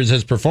Rogers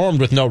has performed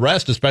with no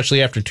rest,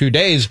 especially after 2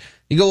 days.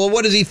 You go, well,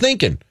 what is he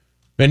thinking?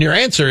 And your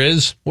answer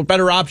is, what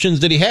better options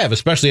did he have,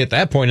 especially at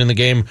that point in the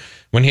game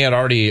when he had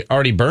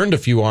already burned a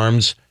few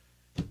arms?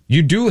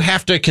 You do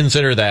have to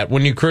consider that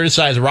when you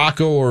criticize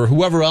Rocco or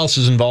whoever else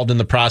is involved in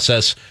the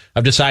process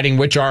of deciding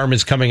which arm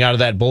is coming out of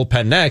that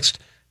bullpen next.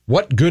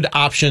 What good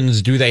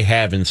options do they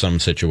have in some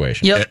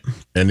situations? Yep.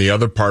 And the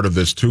other part of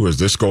this, too,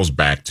 is I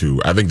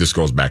think this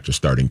goes back to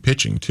starting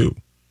pitching, too.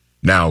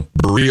 Now,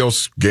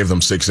 Barrios gave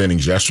them 6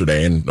 innings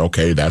yesterday, and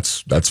okay,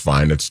 that's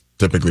fine. That's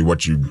typically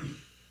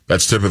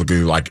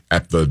like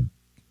at the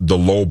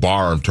low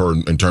bar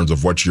in terms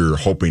of what you're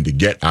hoping to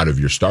get out of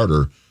your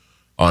starter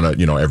on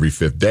every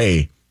 5th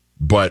day.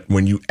 But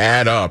when you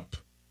add up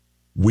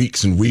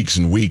weeks and weeks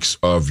and weeks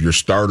of your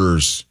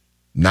starters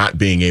not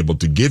being able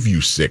to give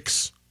you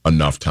 6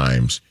 enough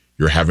times,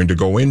 you're having to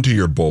go into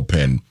your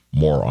bullpen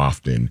more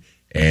often,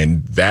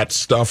 and that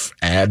stuff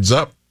adds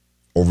up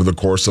over the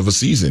course of a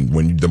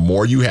season. The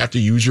more you have to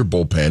use your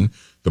bullpen,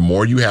 the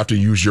more you have to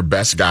use your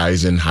best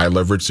guys in high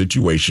leverage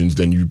situations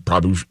than you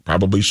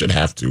probably should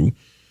have to.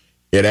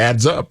 It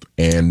adds up,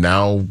 and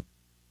now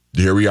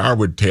here we are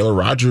with Taylor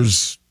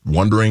Rogers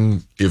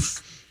wondering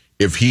if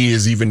he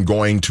is even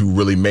going to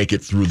really make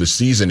it through the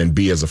season and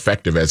be as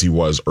effective as he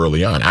was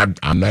early on.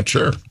 I'm not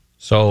sure.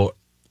 So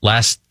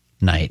last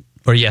night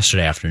or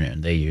yesterday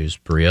afternoon, they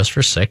used Barrios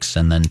for 6,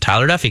 and then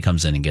Tyler Duffy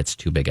comes in and gets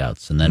 2 big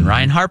outs, and then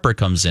Ryan Harper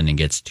comes in and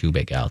gets 2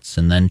 big outs,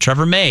 and then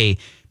Trevor May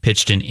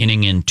pitched an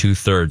inning in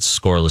 2/3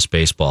 scoreless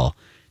baseball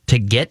to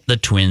get the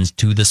Twins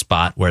to the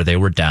spot where they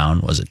were down.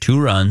 Was it 2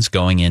 runs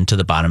going into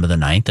the bottom of the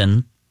 9th,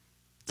 and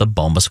the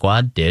Bomba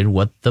Squad did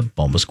what the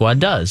Bomba Squad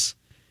does.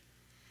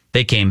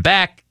 They came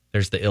back.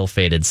 There's the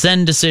ill-fated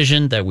Zen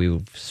decision that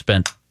we've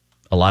spent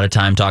a lot of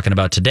time talking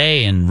about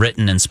today in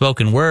written and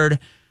spoken word,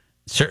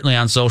 certainly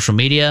on social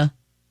media.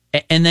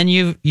 And then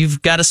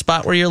you've got a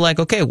spot where you're like,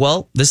 okay,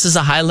 well, this is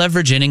a high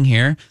leverage inning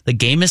here. The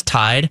game is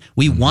tied.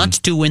 We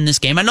want to win this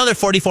game. I know there are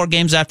 44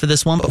 games after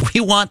this one, but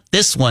we want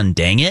this one,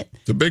 dang it.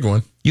 It's a big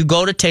one. You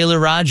go to Taylor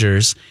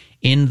Rogers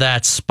in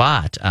that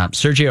spot.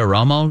 Sergio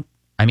Romo,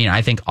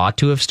 I think ought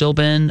to have still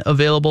been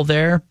available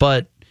there,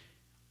 but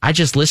I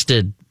just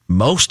listed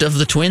most of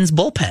the Twins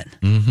bullpen.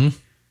 Mm-hmm.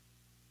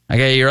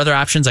 Okay, your other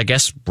options, I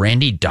guess,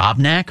 Randy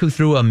Dobnak, who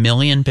threw 1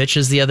 million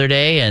pitches the other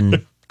day,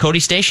 and Cody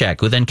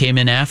Stashak, who then came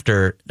in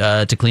after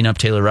to clean up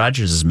Taylor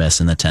Rogers'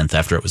 mess in the 10th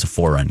after it was a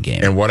 4-run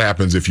game. And what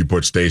happens if you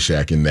put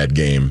Stashak in that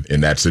game,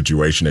 in that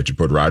situation that you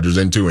put Rogers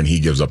into, and he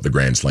gives up the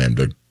grand slam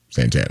to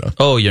Santana?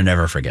 Oh, you're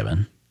never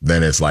forgiven.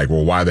 Then it's like,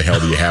 well, why the hell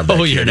do you have that?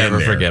 Oh, you're never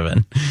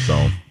forgiven.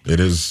 So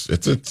it's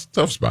a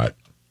tough spot.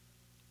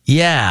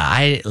 Yeah,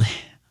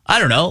 I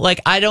don't know.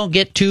 Like, I don't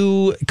get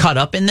too caught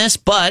up in this,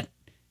 but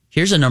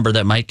here's a number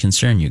that might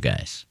concern you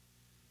guys.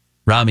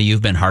 Rami,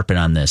 you've been harping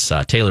on this.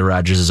 Taylor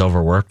Rogers is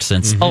overworked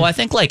since, I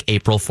think like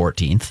April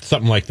 14th.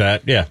 Something like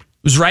that, yeah. It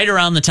was right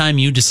around the time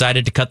you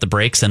decided to cut the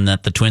brakes and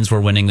that the Twins were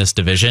winning this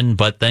division,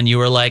 but then you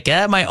were like,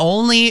 my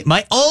only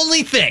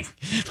thing,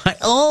 my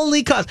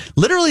only cause,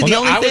 literally the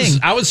only thing.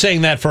 I was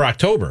saying that for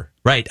October.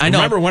 Right, I know.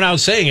 Remember when I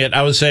was saying it,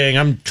 I was saying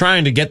I'm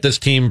trying to get this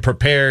team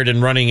prepared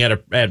and running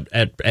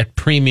at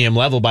premium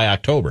level by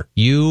October.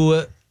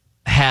 You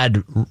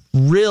had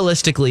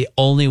realistically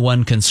only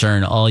one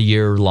concern all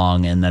year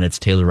long, and that it's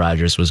Taylor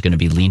Rogers was going to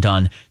be leaned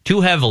on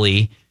too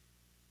heavily.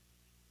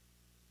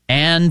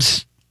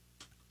 And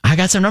I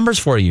got some numbers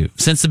for you.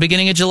 Since the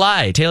beginning of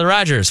July, Taylor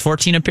Rogers,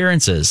 14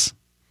 appearances.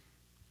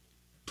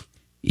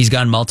 He's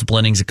gone multiple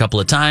innings a couple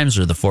of times,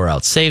 or the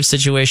 4-out save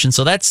situation.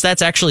 So that's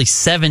actually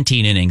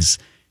 17 innings,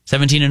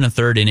 17 and a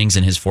third innings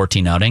in his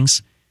 14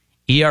 outings.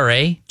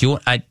 ERA, do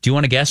you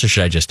want to guess, or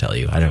should I just tell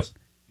you? I don't.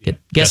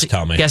 Just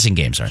tell me. Guessing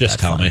games aren't just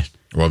that tell fun. me.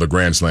 Well, the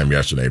grand slam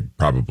yesterday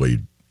probably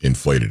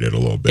inflated it a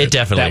little bit. It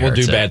definitely that will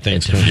hurts do bad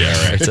things to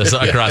It's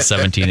across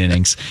 17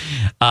 innings.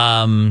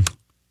 But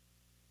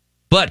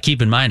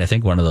keep in mind, I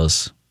think one of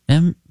those,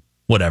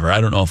 whatever. I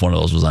don't know if one of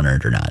those was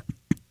unearned or not.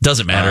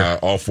 Doesn't matter.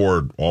 All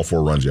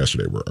four runs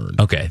yesterday were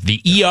earned. Okay.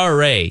 The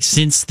ERA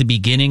since the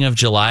beginning of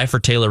July for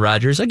Taylor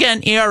Rogers.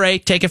 Again, ERA,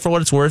 take it for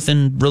what it's worth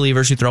in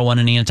relievers who throw one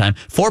inning at a time.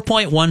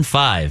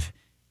 4.15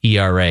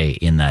 ERA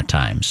in that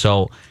time.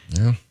 So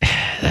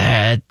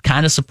that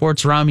kind of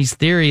supports Rami's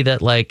theory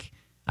that, like,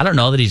 I don't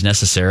know that he's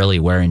necessarily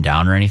wearing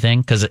down or anything,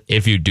 because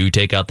if you do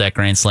take out that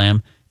grand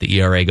slam, the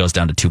ERA goes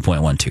down to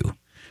 2.12.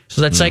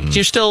 So that's like,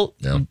 you're still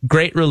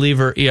great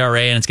reliever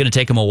ERA, and it's going to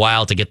take him a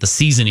while to get the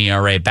season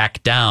ERA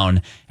back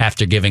down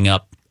after giving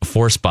up a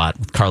 4 spot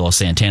with Carlos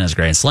Santana's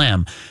grand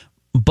slam.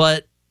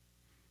 But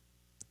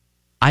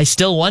I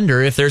still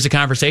wonder if there's a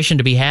conversation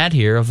to be had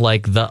here of,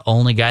 like, the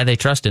only guy they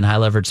trust in high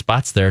leverage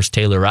spots there is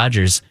Taylor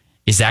Rogers.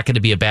 Is that going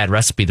to be a bad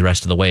recipe the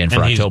rest of the way in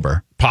for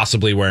October?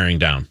 Possibly wearing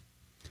down.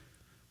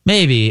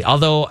 Maybe,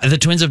 although the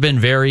Twins have been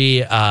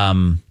very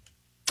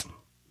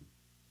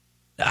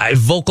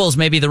vocal is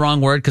maybe the wrong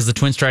word, because the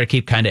Twins try to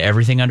keep kind of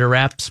everything under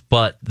wraps,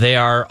 but they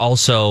are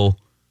also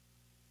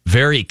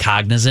very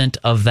cognizant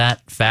of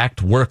that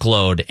fact,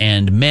 workload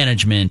and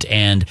management,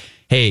 and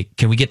hey,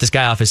 can we get this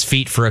guy off his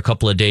feet for a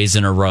couple of days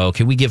in a row?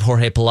 Can we give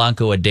Jorge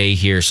Polanco a day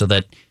here so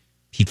that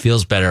he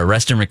feels better?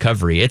 Rest and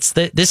recovery.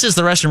 This is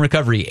the rest and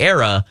recovery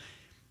era.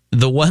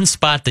 The one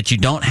spot that you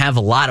don't have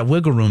a lot of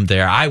wiggle room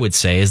there, I would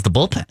say, is the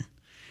bullpen.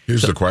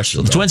 Here's the question.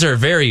 So the Twins are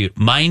very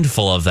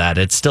mindful of that.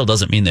 It still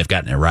doesn't mean they've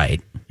gotten it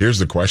right. Here's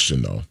the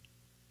question, though.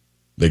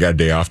 They got a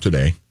day off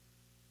today.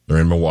 They're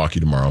in Milwaukee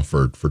tomorrow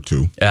for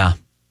 2. Yeah.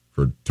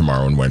 For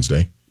tomorrow and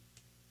Wednesday.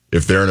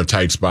 If they're in a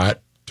tight spot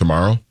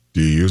tomorrow,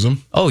 do you use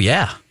them? Oh,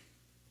 yeah.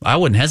 I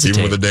wouldn't hesitate.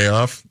 Even with a day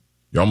off?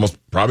 You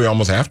probably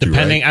almost have to,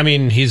 Depending, right? I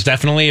mean, he's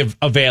definitely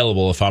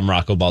available if I'm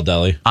Rocco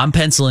Baldelli. I'm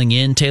penciling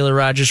in Taylor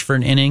Rogers for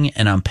an inning,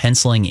 and I'm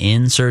penciling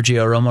in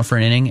Sergio Romo for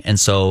an inning. And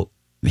so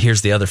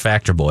here's the other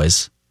factor,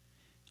 boys.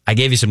 I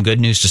gave you some good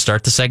news to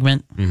start the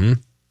segment. Mm-hmm.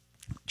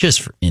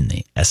 Just in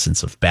the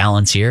essence of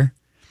balance here.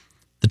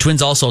 The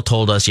Twins also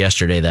told us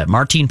yesterday that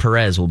Martin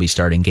Perez will be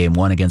starting Game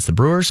 1 against the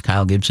Brewers,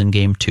 Kyle Gibson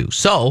Game 2.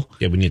 So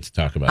yeah, we need to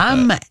talk about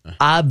I'm that.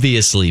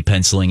 obviously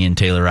penciling in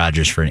Taylor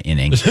Rogers for an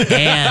inning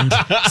and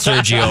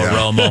Sergio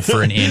Romo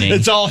for an inning.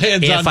 It's all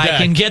hands on deck. If I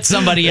can get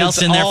somebody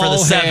else in there for the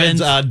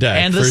 7th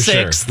and the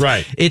 6th, sure.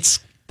 Right.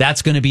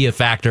 That's going to be a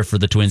factor for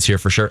the Twins here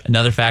for sure.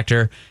 Another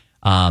factor,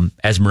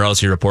 as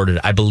Morosi reported,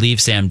 I believe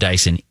Sam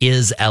Dyson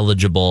is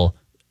eligible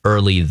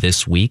early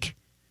this week.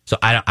 So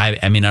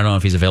I mean, I don't know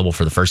if he's available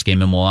for the first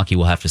game in Milwaukee.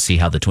 We'll have to see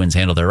how the Twins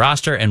handle their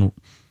roster and,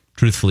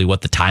 truthfully,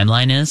 what the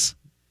timeline is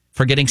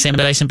for getting Sam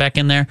Dyson back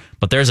in there.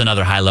 But there's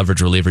another high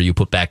leverage reliever you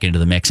put back into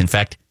the mix. In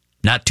fact,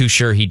 not too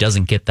sure he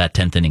doesn't get that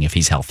 10th inning if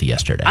he's healthy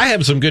yesterday. I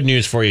have some good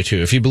news for you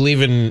too. If you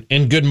believe in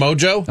good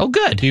mojo, oh,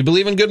 good. Do you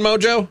believe in good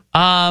mojo?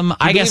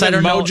 I guess I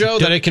don't know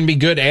mojo that it can be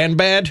good and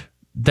bad.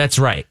 That's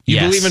right. You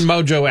believe in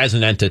mojo as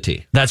an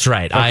entity. That's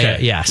right. Okay.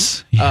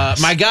 Yes.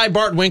 My guy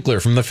Bart Winkler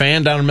from The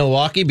Fan down in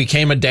Milwaukee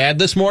became a dad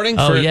this morning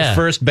for his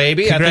first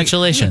baby.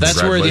 Congratulations. I think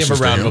that's worthy of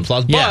a round of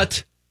applause. Yeah.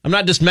 But I'm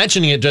not just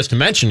mentioning it just to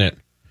mention it.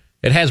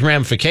 It has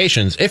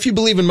ramifications. If you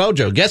believe in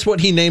mojo, guess what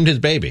he named his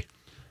baby?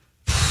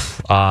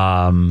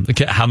 How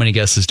many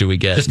guesses do we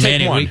get? Just take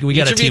Manny, one. We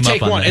got to team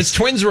up on this. It's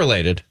Twins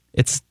related.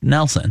 It's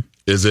Nelson.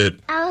 Is it?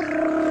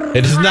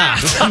 It is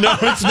not. No,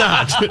 it's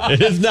not.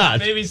 It is not.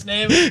 Baby's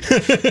name?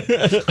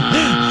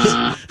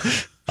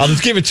 I'll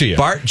just give it to you.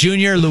 Bart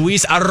Jr.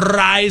 Luis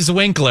Arraez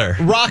Winkler.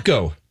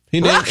 Rocco. He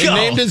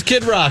named his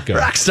kid Rocco.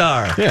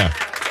 Rockstar. Yeah.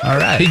 All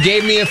right. He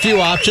gave me a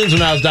few options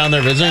when I was down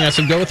there visiting. I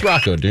said, go with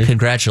Rocco, dude.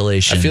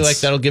 Congratulations. I feel like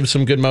that'll give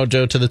some good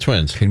mojo to the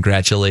Twins.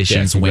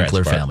 Congratulations, congrats,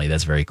 Winkler Bart. family.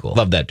 That's very cool.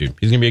 Love that, dude.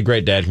 He's going to be a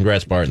great dad.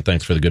 Congrats, Bart, and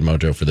thanks for the good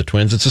mojo for the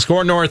Twins. It's the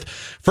Score North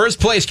First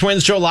Place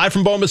Twins show live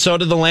from Bow,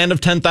 Minnesota, the land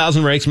of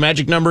 10,000 rakes.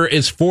 Magic number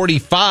is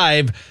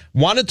 45.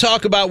 Want to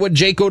talk about what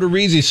Jake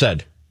Odorizzi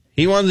said.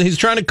 He's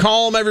trying to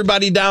calm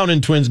everybody down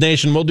in Twins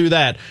Nation. We'll do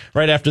that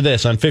right after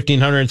this on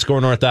 1500,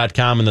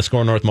 scorenorth.com, and the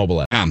Score North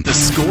mobile app. The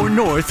Score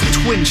North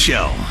Twin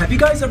Show Have you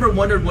guys ever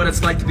wondered what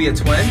it's like to be a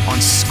twin? on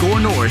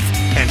Score North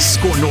and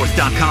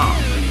scorenorth.com.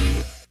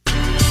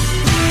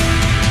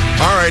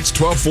 All right, it's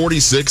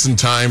 12:46 and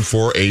time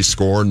for a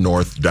Score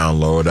North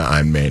download.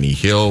 I'm Manny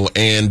Hill,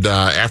 and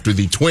after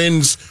the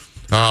Twins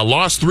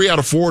lost 3 out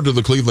of 4 to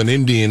the Cleveland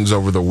Indians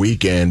over the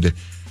weekend,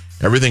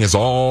 everything is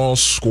all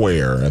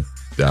square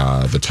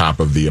the top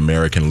of the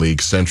American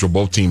League Central.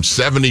 Both teams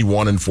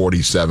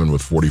 71-47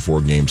 with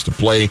 44 games to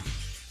play.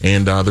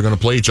 And they're going to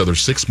play each other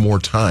 6 more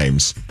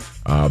times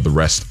the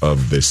rest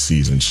of this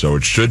season. So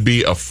it should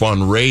be a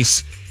fun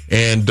race.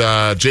 And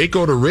Jake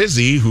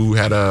Odorizzi, who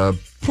had a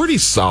pretty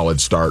solid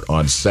start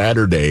on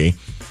Saturday,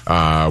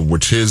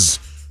 which his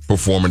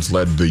performance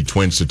led the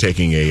Twins to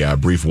taking a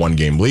brief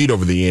 1-game lead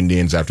over the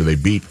Indians after they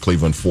beat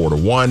Cleveland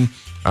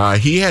 4-1.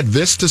 He had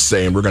this to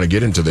say, and we're going to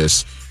get into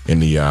this in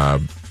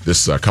the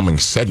this coming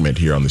segment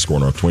here on the Score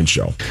North Twins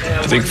Show.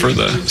 I think for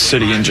the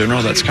city in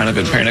general, that's kind of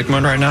in panic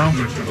mode right now.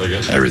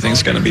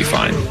 Everything's going to be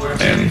fine,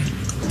 and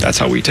that's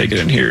how we take it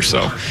in here. So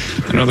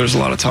I know there's a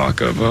lot of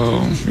talk of,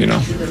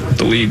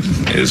 the league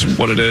is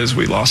what it is.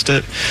 We lost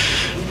it.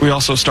 We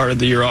also started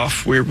the year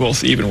off. We were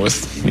both even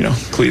with,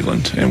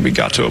 Cleveland, and we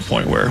got to a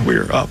point where we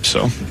were up.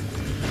 So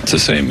it's the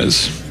same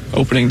as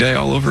opening day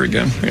all over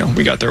again.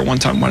 We got there one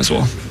time, might as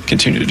well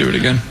continue to do it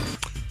again.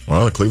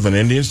 Well, the Cleveland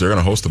Indians, they're going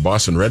to host the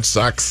Boston Red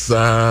Sox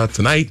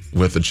tonight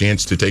with a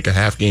chance to take a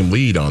half-game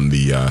lead on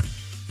the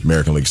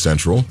American League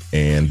Central.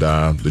 And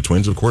the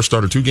Twins, of course,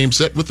 start a 2-game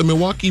set with the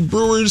Milwaukee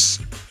Brewers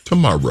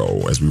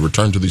tomorrow as we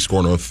return to the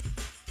Score North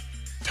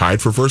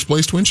tied for first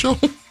place Twins show.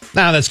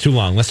 No, that's too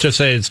long. Let's just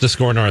say it's the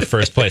Score North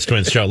First Place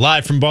Twins Show.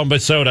 Live from Bombay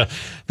Soda,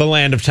 the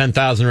land of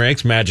 10,000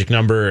 rakes. Magic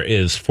number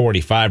is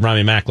 45.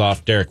 Rami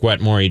Makloff, Derek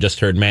Wetmore. You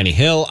just heard Manny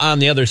Hill on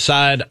the other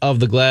side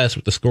of the glass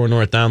with the Score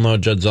North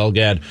download. Judd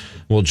Zulgad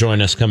will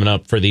join us coming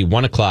up for the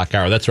 1 o'clock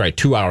hour. That's right,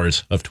 2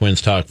 hours of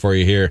Twins talk for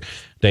you here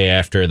day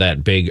after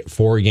that big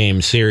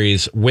 4-game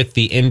series with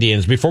the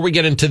Indians. Before we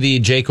get into the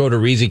Jake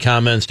Odorizzi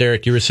comments,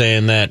 Derek, you were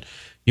saying that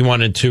you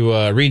wanted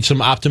to read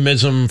some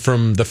optimism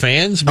from the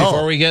fans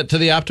before we get to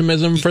the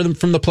optimism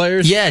from the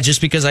players? Yeah, just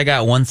because I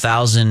got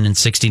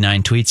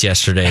 1,069 tweets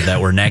yesterday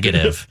that were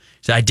negative.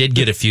 So I did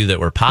get a few that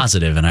were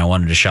positive, and I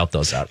wanted to shout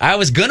those out. I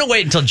was going to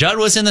wait until Judd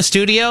was in the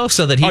studio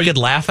so that he could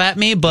laugh at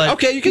me, but...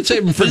 Okay, you can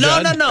save them for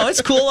Judd. No,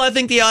 it's cool. I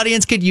think the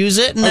audience could use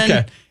it. And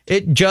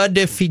then Judd,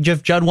 if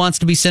Judd wants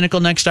to be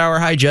cynical next hour,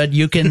 hi, Judd,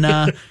 you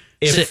can...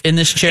 sit in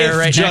this chair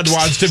right Judd next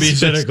wants to be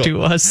cynical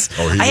to us.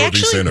 Oh, he will be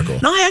cynical.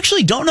 No, I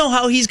actually don't know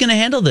how he's going to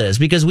handle this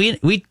because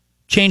we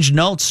changed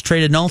notes,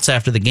 traded notes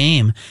after the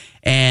game,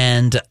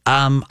 and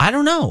I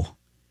don't know.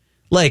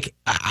 Like,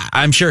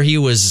 I'm sure he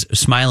was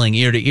smiling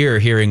ear to ear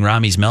hearing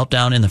Rami's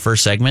meltdown in the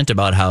first segment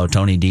about how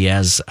Tony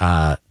Diaz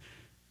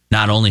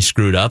not only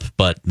screwed up,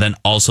 but then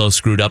also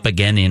screwed up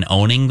again in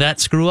owning that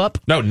screw up.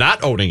 No,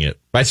 not owning it.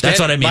 That's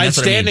what I mean. By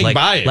standing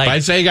by it. By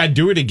saying I'd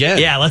do it again.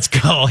 Yeah, let's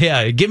go.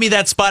 Yeah, give me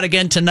that spot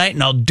again tonight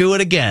and I'll do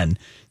it again.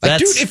 Like,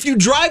 dude, if you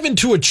drive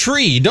into a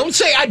tree, don't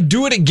say I'd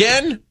do it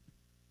again.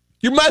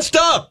 You're messed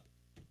up.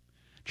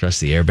 Trust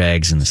the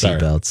airbags and the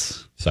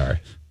seatbelts. Sorry.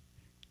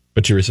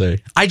 What you were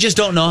saying? I just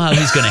don't know how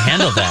he's going to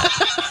handle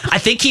that. I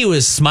think he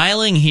was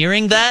smiling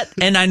hearing that,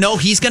 and I know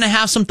he's going to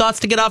have some thoughts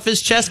to get off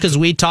his chest because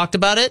we talked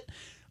about it.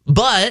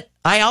 But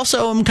I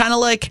also am kind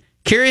of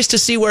curious to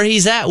see where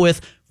he's at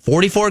with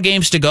 44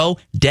 games to go,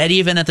 dead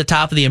even at the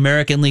top of the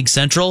American League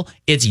Central.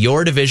 It's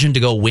your division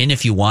to go win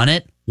if you want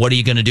it. What are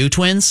you going to do,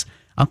 Twins?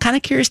 I'm kind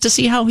of curious to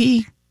see how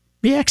he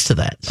reacts to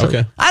that. So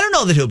okay. I don't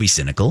know that he'll be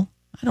cynical.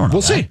 I don't know.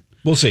 We'll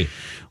see.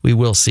 We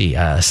will see.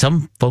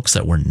 Some folks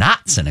that were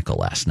not cynical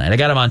last night. I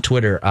got him on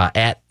Twitter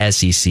at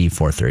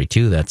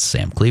SEC432. That's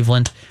Sam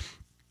Cleveland.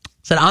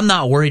 Said, I'm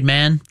not worried,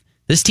 man.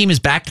 This team is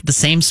back to the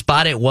same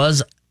spot it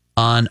was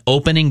on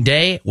opening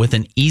day with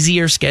an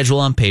easier schedule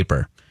on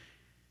paper.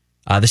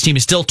 This team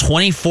is still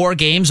 24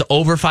 games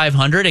over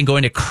 500 and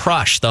going to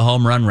crush the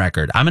home run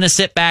record. I'm going to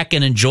sit back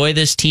and enjoy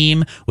this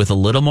team with a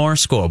little more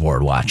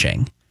scoreboard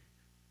watching.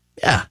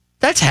 Yeah,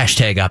 that's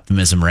hashtag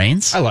optimism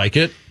reigns. I like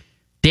it.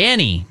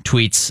 Danny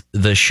tweets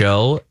the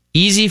show.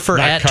 Easy for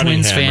Not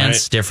Twins fans.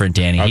 Right? Different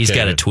Danny. Okay, He's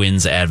got a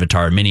Twins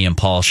avatar. Minnie and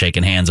Paul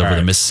shaking hands over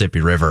the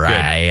Mississippi River.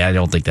 I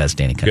don't think that's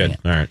Danny Cunningham.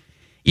 Good. All right.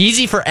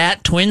 Easy for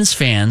Twins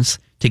fans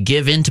to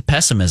give in to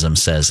pessimism,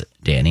 says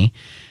Danny.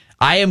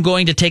 I am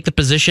going to take the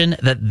position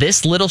that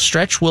this little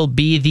stretch will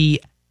be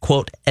the,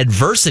 quote,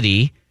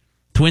 adversity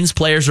Twins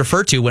players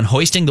refer to when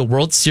hoisting the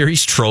World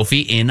Series trophy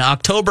in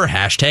October.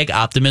 Hashtag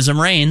optimism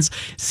reigns.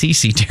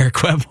 CC Derek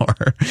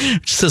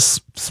Webmore.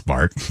 Just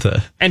smart.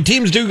 And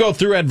teams do go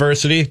through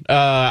adversity.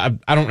 I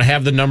don't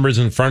have the numbers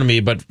in front of me,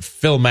 but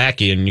Phil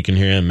Mackey, and you can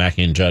hear him,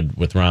 Mackey and Judd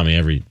with Rami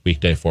every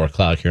weekday, 4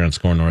 o'clock here on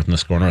Score North and the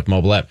Score North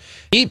mobile app.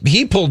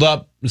 He pulled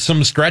up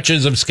some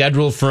stretches of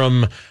schedule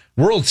from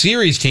World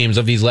Series teams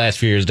of these last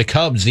few years, the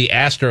Cubs, the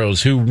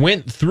Astros, who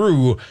went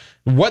through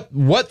what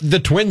the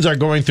Twins are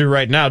going through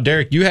right now.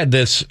 Derek, you had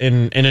this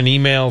in an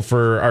email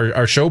for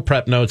our show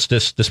prep notes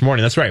this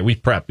morning. That's right. We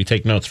prep. We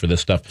take notes for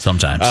this stuff.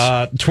 Sometimes.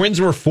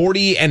 Twins were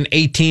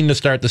 40-18 to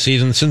start the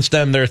season. Since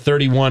then, they're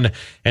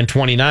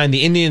 31-29.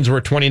 The Indians were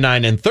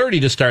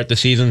 29-30 to start the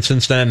season.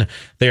 Since then,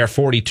 they are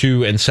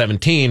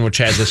 42-17, which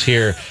has us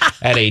here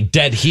at a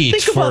dead heat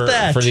for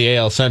the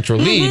AL Central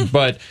lead.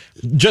 But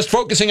just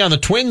focusing on the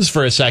Twins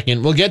for a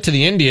second, we'll get to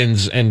the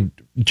Indians, and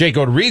Jake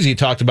Odorizzi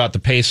talked about the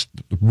pace,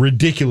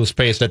 ridiculous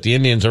pace that the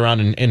Indians are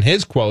on in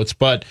his quotes,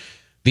 but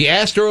The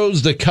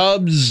Astros, the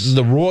Cubs,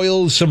 the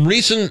Royals, some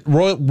recent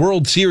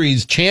World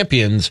Series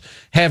champions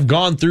have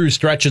gone through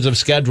stretches of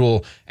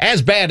schedule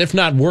as bad, if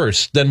not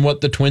worse, than what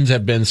the Twins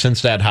have been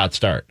since that hot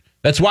start.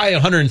 That's why a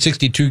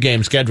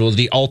 162-game schedule is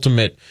the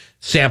ultimate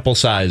sample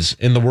size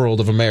in the world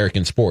of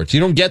American sports. You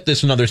don't get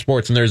this in other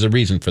sports, and there's a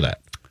reason for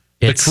that.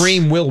 The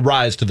cream will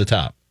rise to the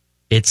top.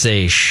 It's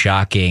a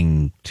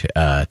shocking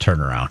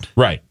turnaround.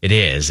 Right. It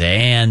is.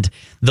 And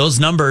those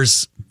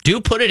numbers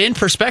do put it in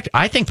perspective,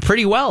 I think,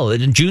 pretty well.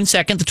 In June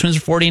 2nd, the Twins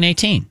are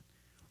 40-18.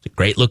 It's a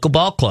great local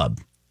ball club.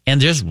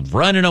 And just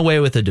running away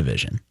with the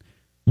division.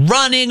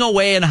 Running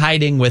away and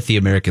hiding with the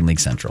American League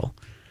Central.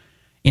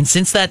 And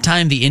since that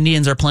time, the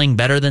Indians are playing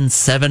better than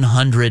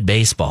 700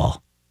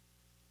 baseball.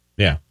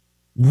 Yeah.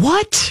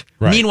 What?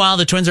 Right. Meanwhile,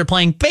 the Twins are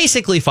playing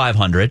basically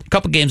 500. A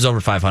couple games over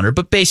 500,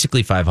 but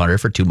basically 500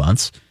 for 2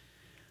 months.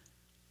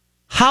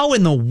 How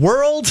in the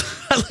world?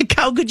 Like,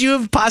 how could you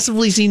have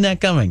possibly seen that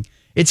coming?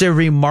 It's a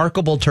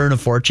remarkable turn of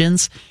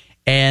fortunes,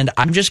 and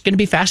I'm just going to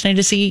be fascinated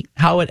to see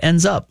how it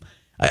ends up.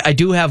 I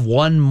do have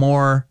one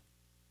more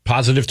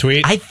positive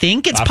tweet. I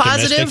think it's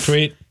optimistic positive.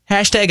 Tweet.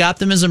 Hashtag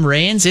optimism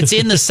reigns. It's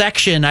in the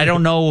section. I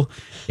don't know.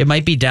 It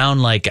might be down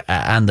like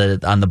on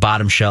the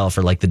bottom shelf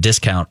or like the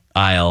discount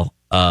aisle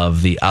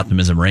of the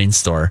Optimism Reigns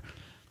store.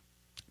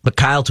 But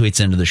Kyle tweets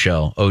into the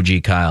show.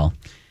 OG Kyle.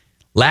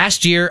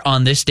 Last year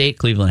on this date,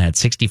 Cleveland had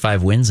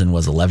 65 wins and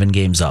was 11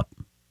 games up.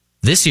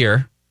 This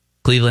year,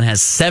 Cleveland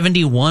has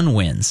 71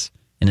 wins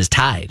and is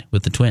tied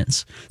with the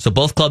Twins. So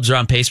both clubs are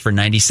on pace for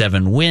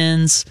 97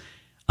 wins,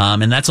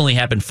 and that's only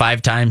happened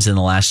 5 times in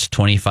the last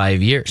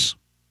 25 years.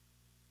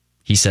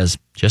 He says,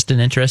 just an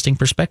interesting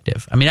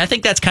perspective. I mean, I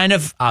think that's kind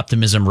of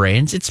optimism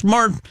reigns. It's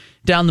more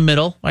down the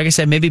middle. Like I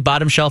said, maybe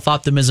bottom shelf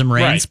optimism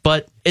reigns, right.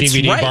 But it's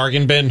DVD right.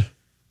 bargain bin.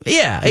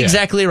 Yeah,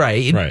 exactly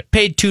right. You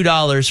paid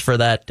 $2 for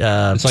that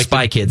it's like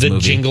Spy Kids the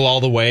movie. Jingle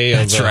All the Way.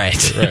 That's right.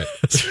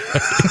 That's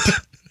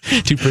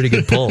right. Two pretty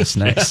good pulls.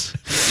 Nice.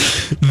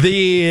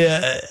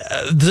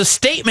 The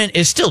statement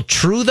is still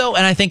true, though,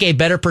 and I think a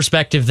better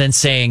perspective than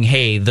saying,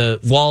 hey, the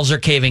walls are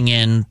caving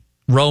in,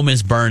 Rome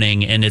is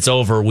burning, and it's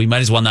over. We might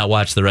as well not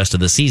watch the rest of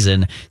the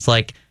season. It's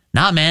like,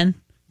 nah, man.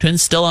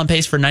 Twins still on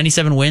pace for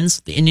 97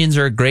 wins. The Indians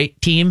are a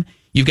great team.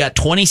 You've got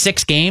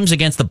 26 games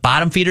against the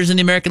bottom feeders in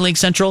the American League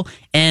Central,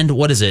 and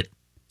what is it?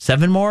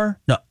 7 more?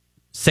 No,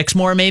 6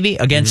 more maybe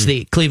against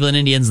the Cleveland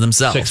Indians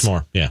themselves. 6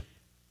 more, yeah.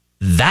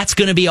 That's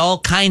going to be all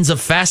kinds of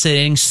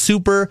fascinating,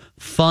 super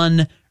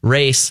fun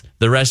race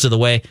the rest of the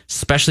way,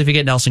 especially if you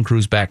get Nelson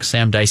Cruz back,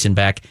 Sam Dyson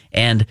back,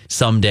 and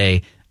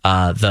someday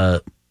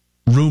the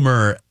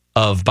rumor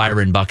of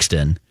Byron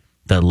Buxton,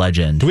 the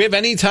legend. Do we have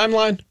any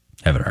timeline?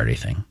 Haven't heard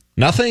anything.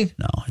 Nothing?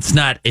 No, it's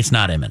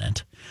not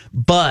imminent.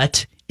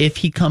 But if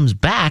he comes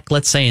back,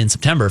 let's say in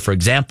September, for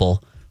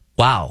example,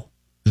 wow,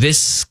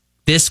 this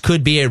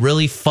could be a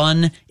really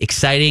fun,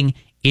 exciting,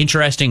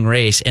 interesting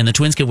race, and the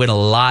Twins could win a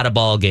lot of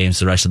ball games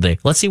the rest of the day.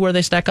 Let's see where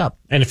they stack up.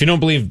 And if you don't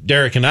believe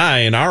Derek and I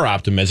in our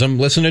optimism,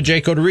 listen to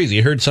Jake Odorizzi.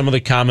 You heard some of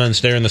the comments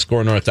there in the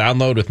Score North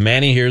download with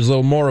Manny. Here's a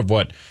little more of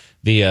what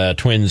the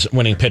Twins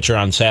winning pitcher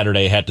on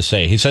Saturday had to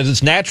say. He says,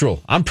 it's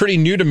natural. I'm pretty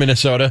new to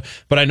Minnesota,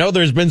 but I know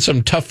there's been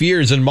some tough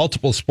years in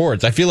multiple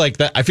sports. I feel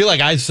like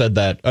I said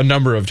that a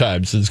number of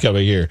times since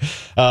coming here.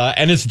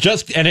 And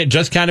it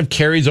just kind of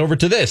carries over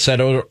to this, said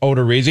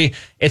Odorizzi.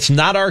 It's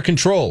not our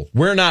control.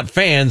 We're not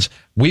fans.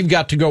 We've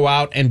got to go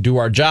out and do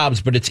our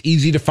jobs, but it's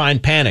easy to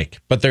find panic.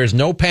 But there's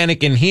no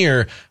panic in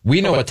here.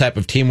 We know what type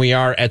of team we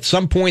are. At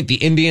some point, the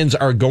Indians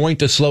are going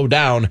to slow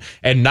down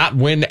and not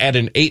win at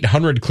an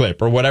 800 clip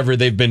or whatever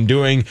they've been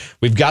doing.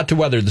 We've got to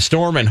weather the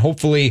storm and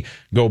hopefully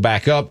go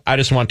back up. I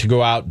just want to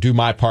go out, do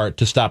my part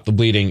to stop the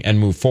bleeding and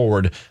move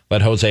forward.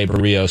 Let Jose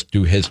Barrios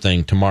do his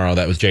thing tomorrow.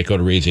 That was Jake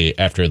Odorizzi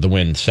after the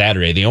win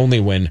Saturday, the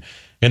only win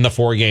in the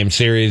 4-game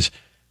series.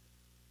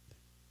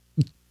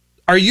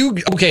 Are you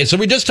okay? So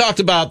we just talked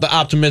about the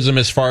optimism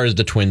as far as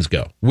the Twins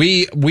go.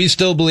 We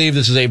still believe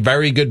this is a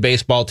very good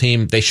baseball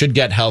team. They should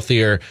get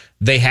healthier.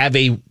 They have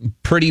the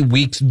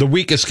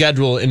weakest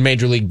schedule in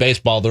Major League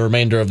Baseball the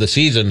remainder of the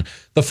season.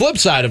 The flip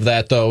side of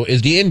that, though,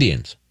 is the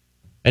Indians.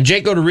 And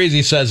Jake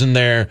Odorizzi says in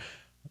there,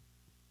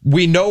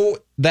 we know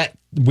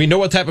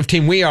what type of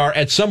team we are.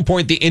 At some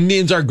point, the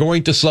Indians are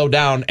going to slow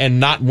down and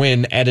not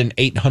win at an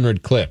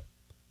 800 clip.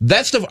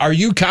 Are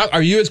you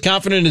as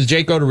confident as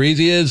Jake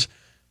Odorizzi is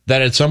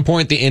that at some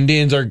point the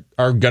Indians are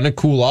going to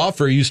cool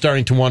off, or are you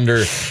starting to wonder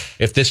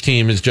if this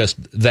team is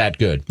just that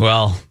good?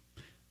 Well,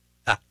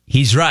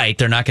 he's right.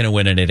 They're not going to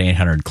win at an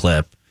 800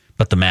 clip,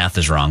 but the math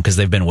is wrong because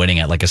they've been winning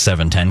at like a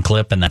 710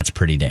 clip, and that's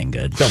pretty dang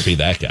good. Don't be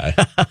that guy.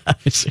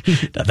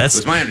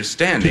 It's my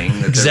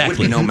understanding that there would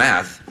be no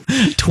math.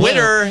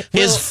 Twitter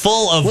is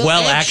full of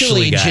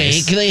actually guys.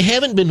 Jake, they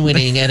haven't been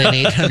winning at an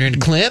 800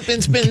 clip.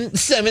 It's been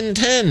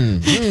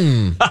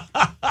 710.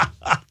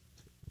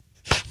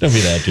 Don't be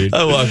that, dude.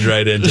 I walked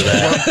right into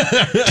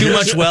that. Too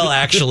much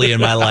actually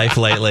in my life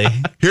lately.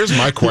 Here's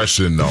my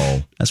question,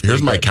 though.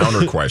 Here's my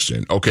counter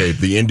question. Okay,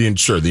 the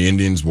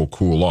Indians will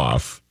cool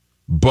off,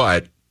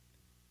 but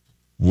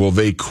will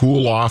they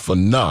cool off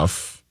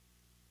enough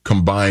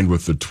combined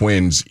with the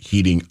Twins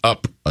heating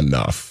up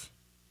enough?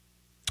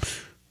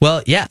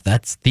 Well, yeah,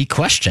 that's the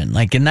question.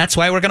 And that's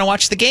why we're going to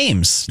watch the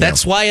games.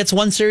 That's why it's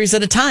one series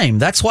at a time.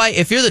 That's why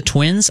if you're the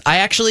Twins, I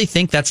actually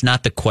think that's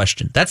not the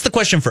question. That's the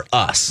question for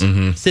us,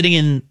 sitting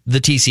in the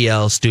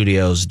TCL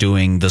studios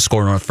doing the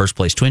Score North First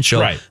Place Twin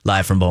Show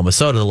live from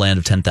Bombasota, the land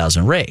of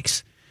 10,000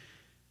 rakes.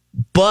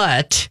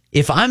 But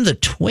if I'm the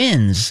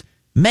Twins,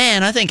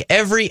 man, I think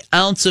every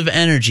ounce of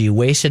energy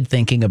wasted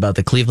thinking about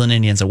the Cleveland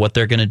Indians and what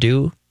they're going to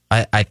do,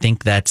 I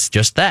think that's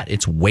just that.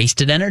 It's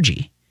wasted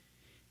energy.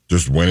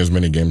 Just win as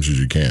many games as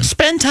you can.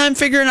 Spend time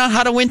figuring out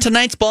how to win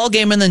tonight's ball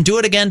game and then do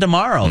it again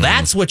tomorrow.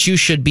 That's what you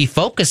should be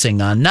focusing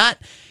on. Not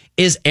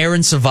is Aaron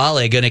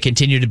Savale going to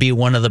continue to be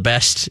one of the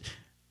best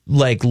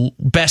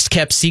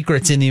kept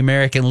secrets in the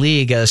American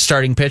League, a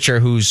starting pitcher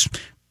who's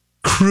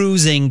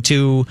cruising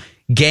to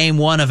game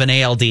one of an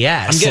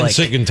ALDS. I'm getting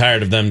sick and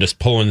tired of them just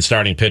pulling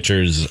starting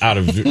pitchers out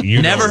of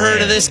Never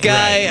heard of this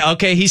guy. Right.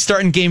 Okay, he's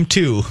starting game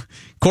 2.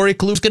 Corey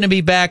Klube's going to be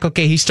back.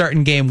 Okay, he's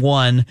starting game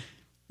 1.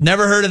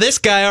 Never heard of this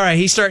guy. All right,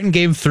 he's starting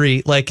game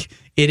 3.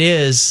 It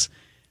is,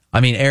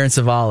 Aaron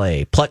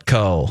Savale,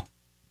 Plutko,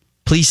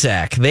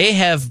 Plesac. They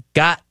have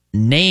got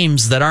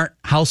names that aren't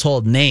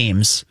household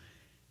names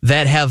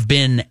that have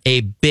been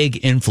a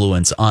big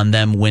influence on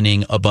them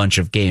winning a bunch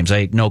of games.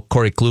 I know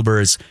Corey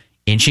Kluber is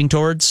inching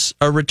towards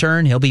a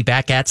return. He'll be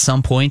back at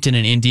some point in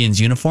an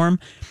Indians uniform.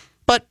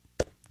 But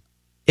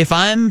if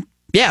I'm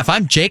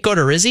Jake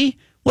Odorizzi,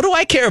 what do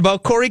I care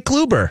about Corey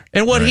Kluber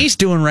and what he's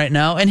doing right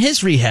now and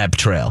his rehab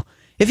trail?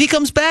 If he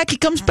comes back, he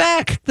comes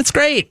back. That's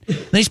great.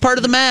 Then he's part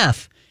of the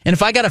math. And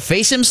if I got to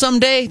face him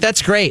someday,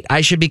 that's great.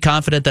 I should be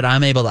confident that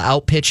I'm able to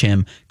outpitch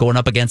him going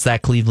up against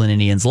that Cleveland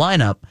Indians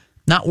lineup.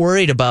 Not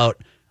worried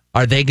about,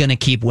 are they going to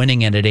keep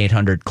winning at an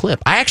 800 clip?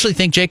 I actually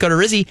think Jake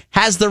Odorizzi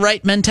has the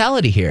right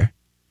mentality here.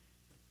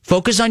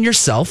 Focus on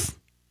yourself.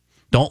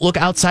 Don't look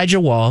outside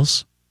your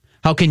walls.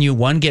 How can you,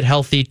 1, get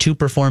healthy, 2,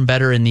 perform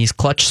better in these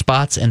clutch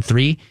spots, and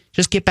 3,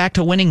 just get back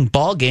to winning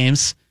ball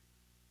games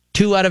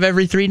 2 out of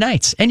every 3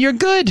 nights. And you're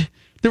good.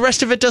 The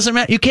rest of it doesn't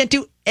matter. You can't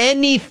do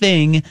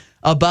anything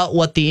about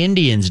what the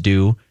Indians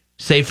do,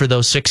 save for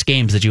those 6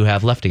 games that you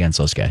have left against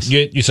those guys.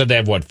 You said they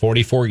have,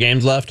 44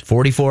 games left?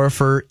 44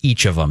 for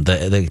each of them.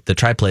 The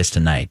tri-plays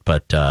tonight,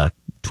 but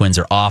Twins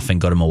are off and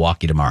go to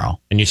Milwaukee tomorrow.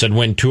 And you said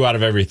win 2 out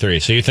of every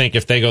 3. So you think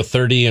if they go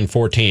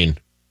 30-14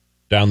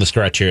 down the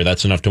stretch here,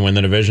 that's enough to win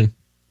the division?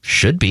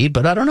 Should be,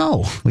 but I don't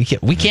know. We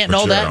can't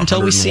know that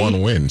until we see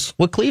wins.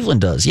 What Cleveland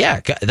does.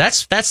 Yeah,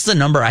 that's the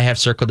number I have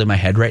circled in my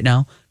head right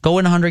now. Go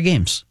win 100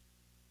 games.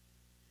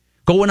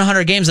 Go win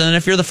 100 games, and then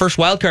if you're the first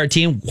wild card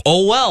team,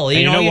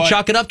 you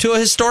chalk it up to a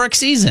historic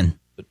season.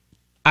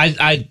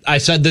 I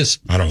said this.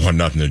 I don't want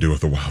nothing to do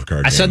with the wild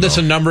card. I said this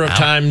a number of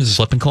times.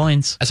 Flipping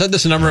coins. I said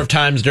this a number of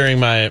times during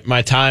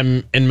my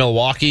time in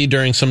Milwaukee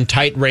during some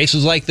tight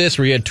races like this,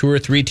 where you had 2 or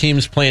 3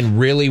 teams playing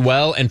really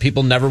well, and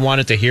people never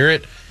wanted to hear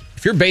it.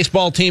 If your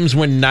baseball teams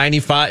win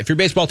 95, if your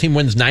baseball team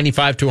wins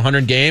 95 to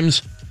 100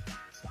 games,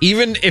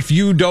 even if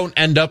you don't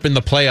end up in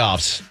the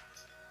playoffs,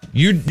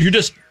 you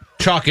just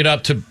chalk it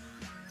up to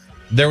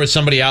there was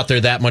somebody out there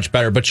that much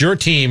better. But your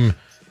team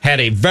had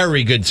a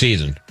very good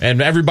season,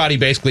 and everybody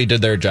basically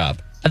did their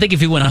job. I think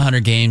if you win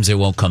 100 games, it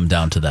won't come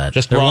down to that.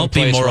 Just there wrong won't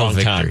place, be moral wrong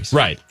victories. Time.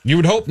 Right. You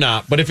would hope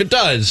not, but if it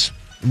does,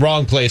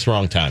 wrong place,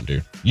 wrong time,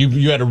 dude.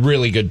 You had a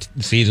really good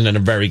season and a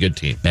very good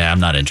team. Yeah, I'm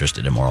not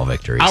interested in moral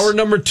victories. Hour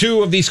number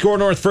 2 of the Score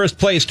North First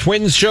Place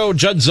Twins show.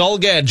 Judd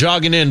Zulgad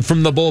jogging in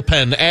from the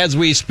bullpen as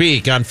we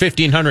speak on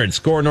 1500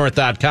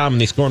 scorenorth.com and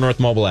the Score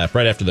North mobile app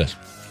right after this.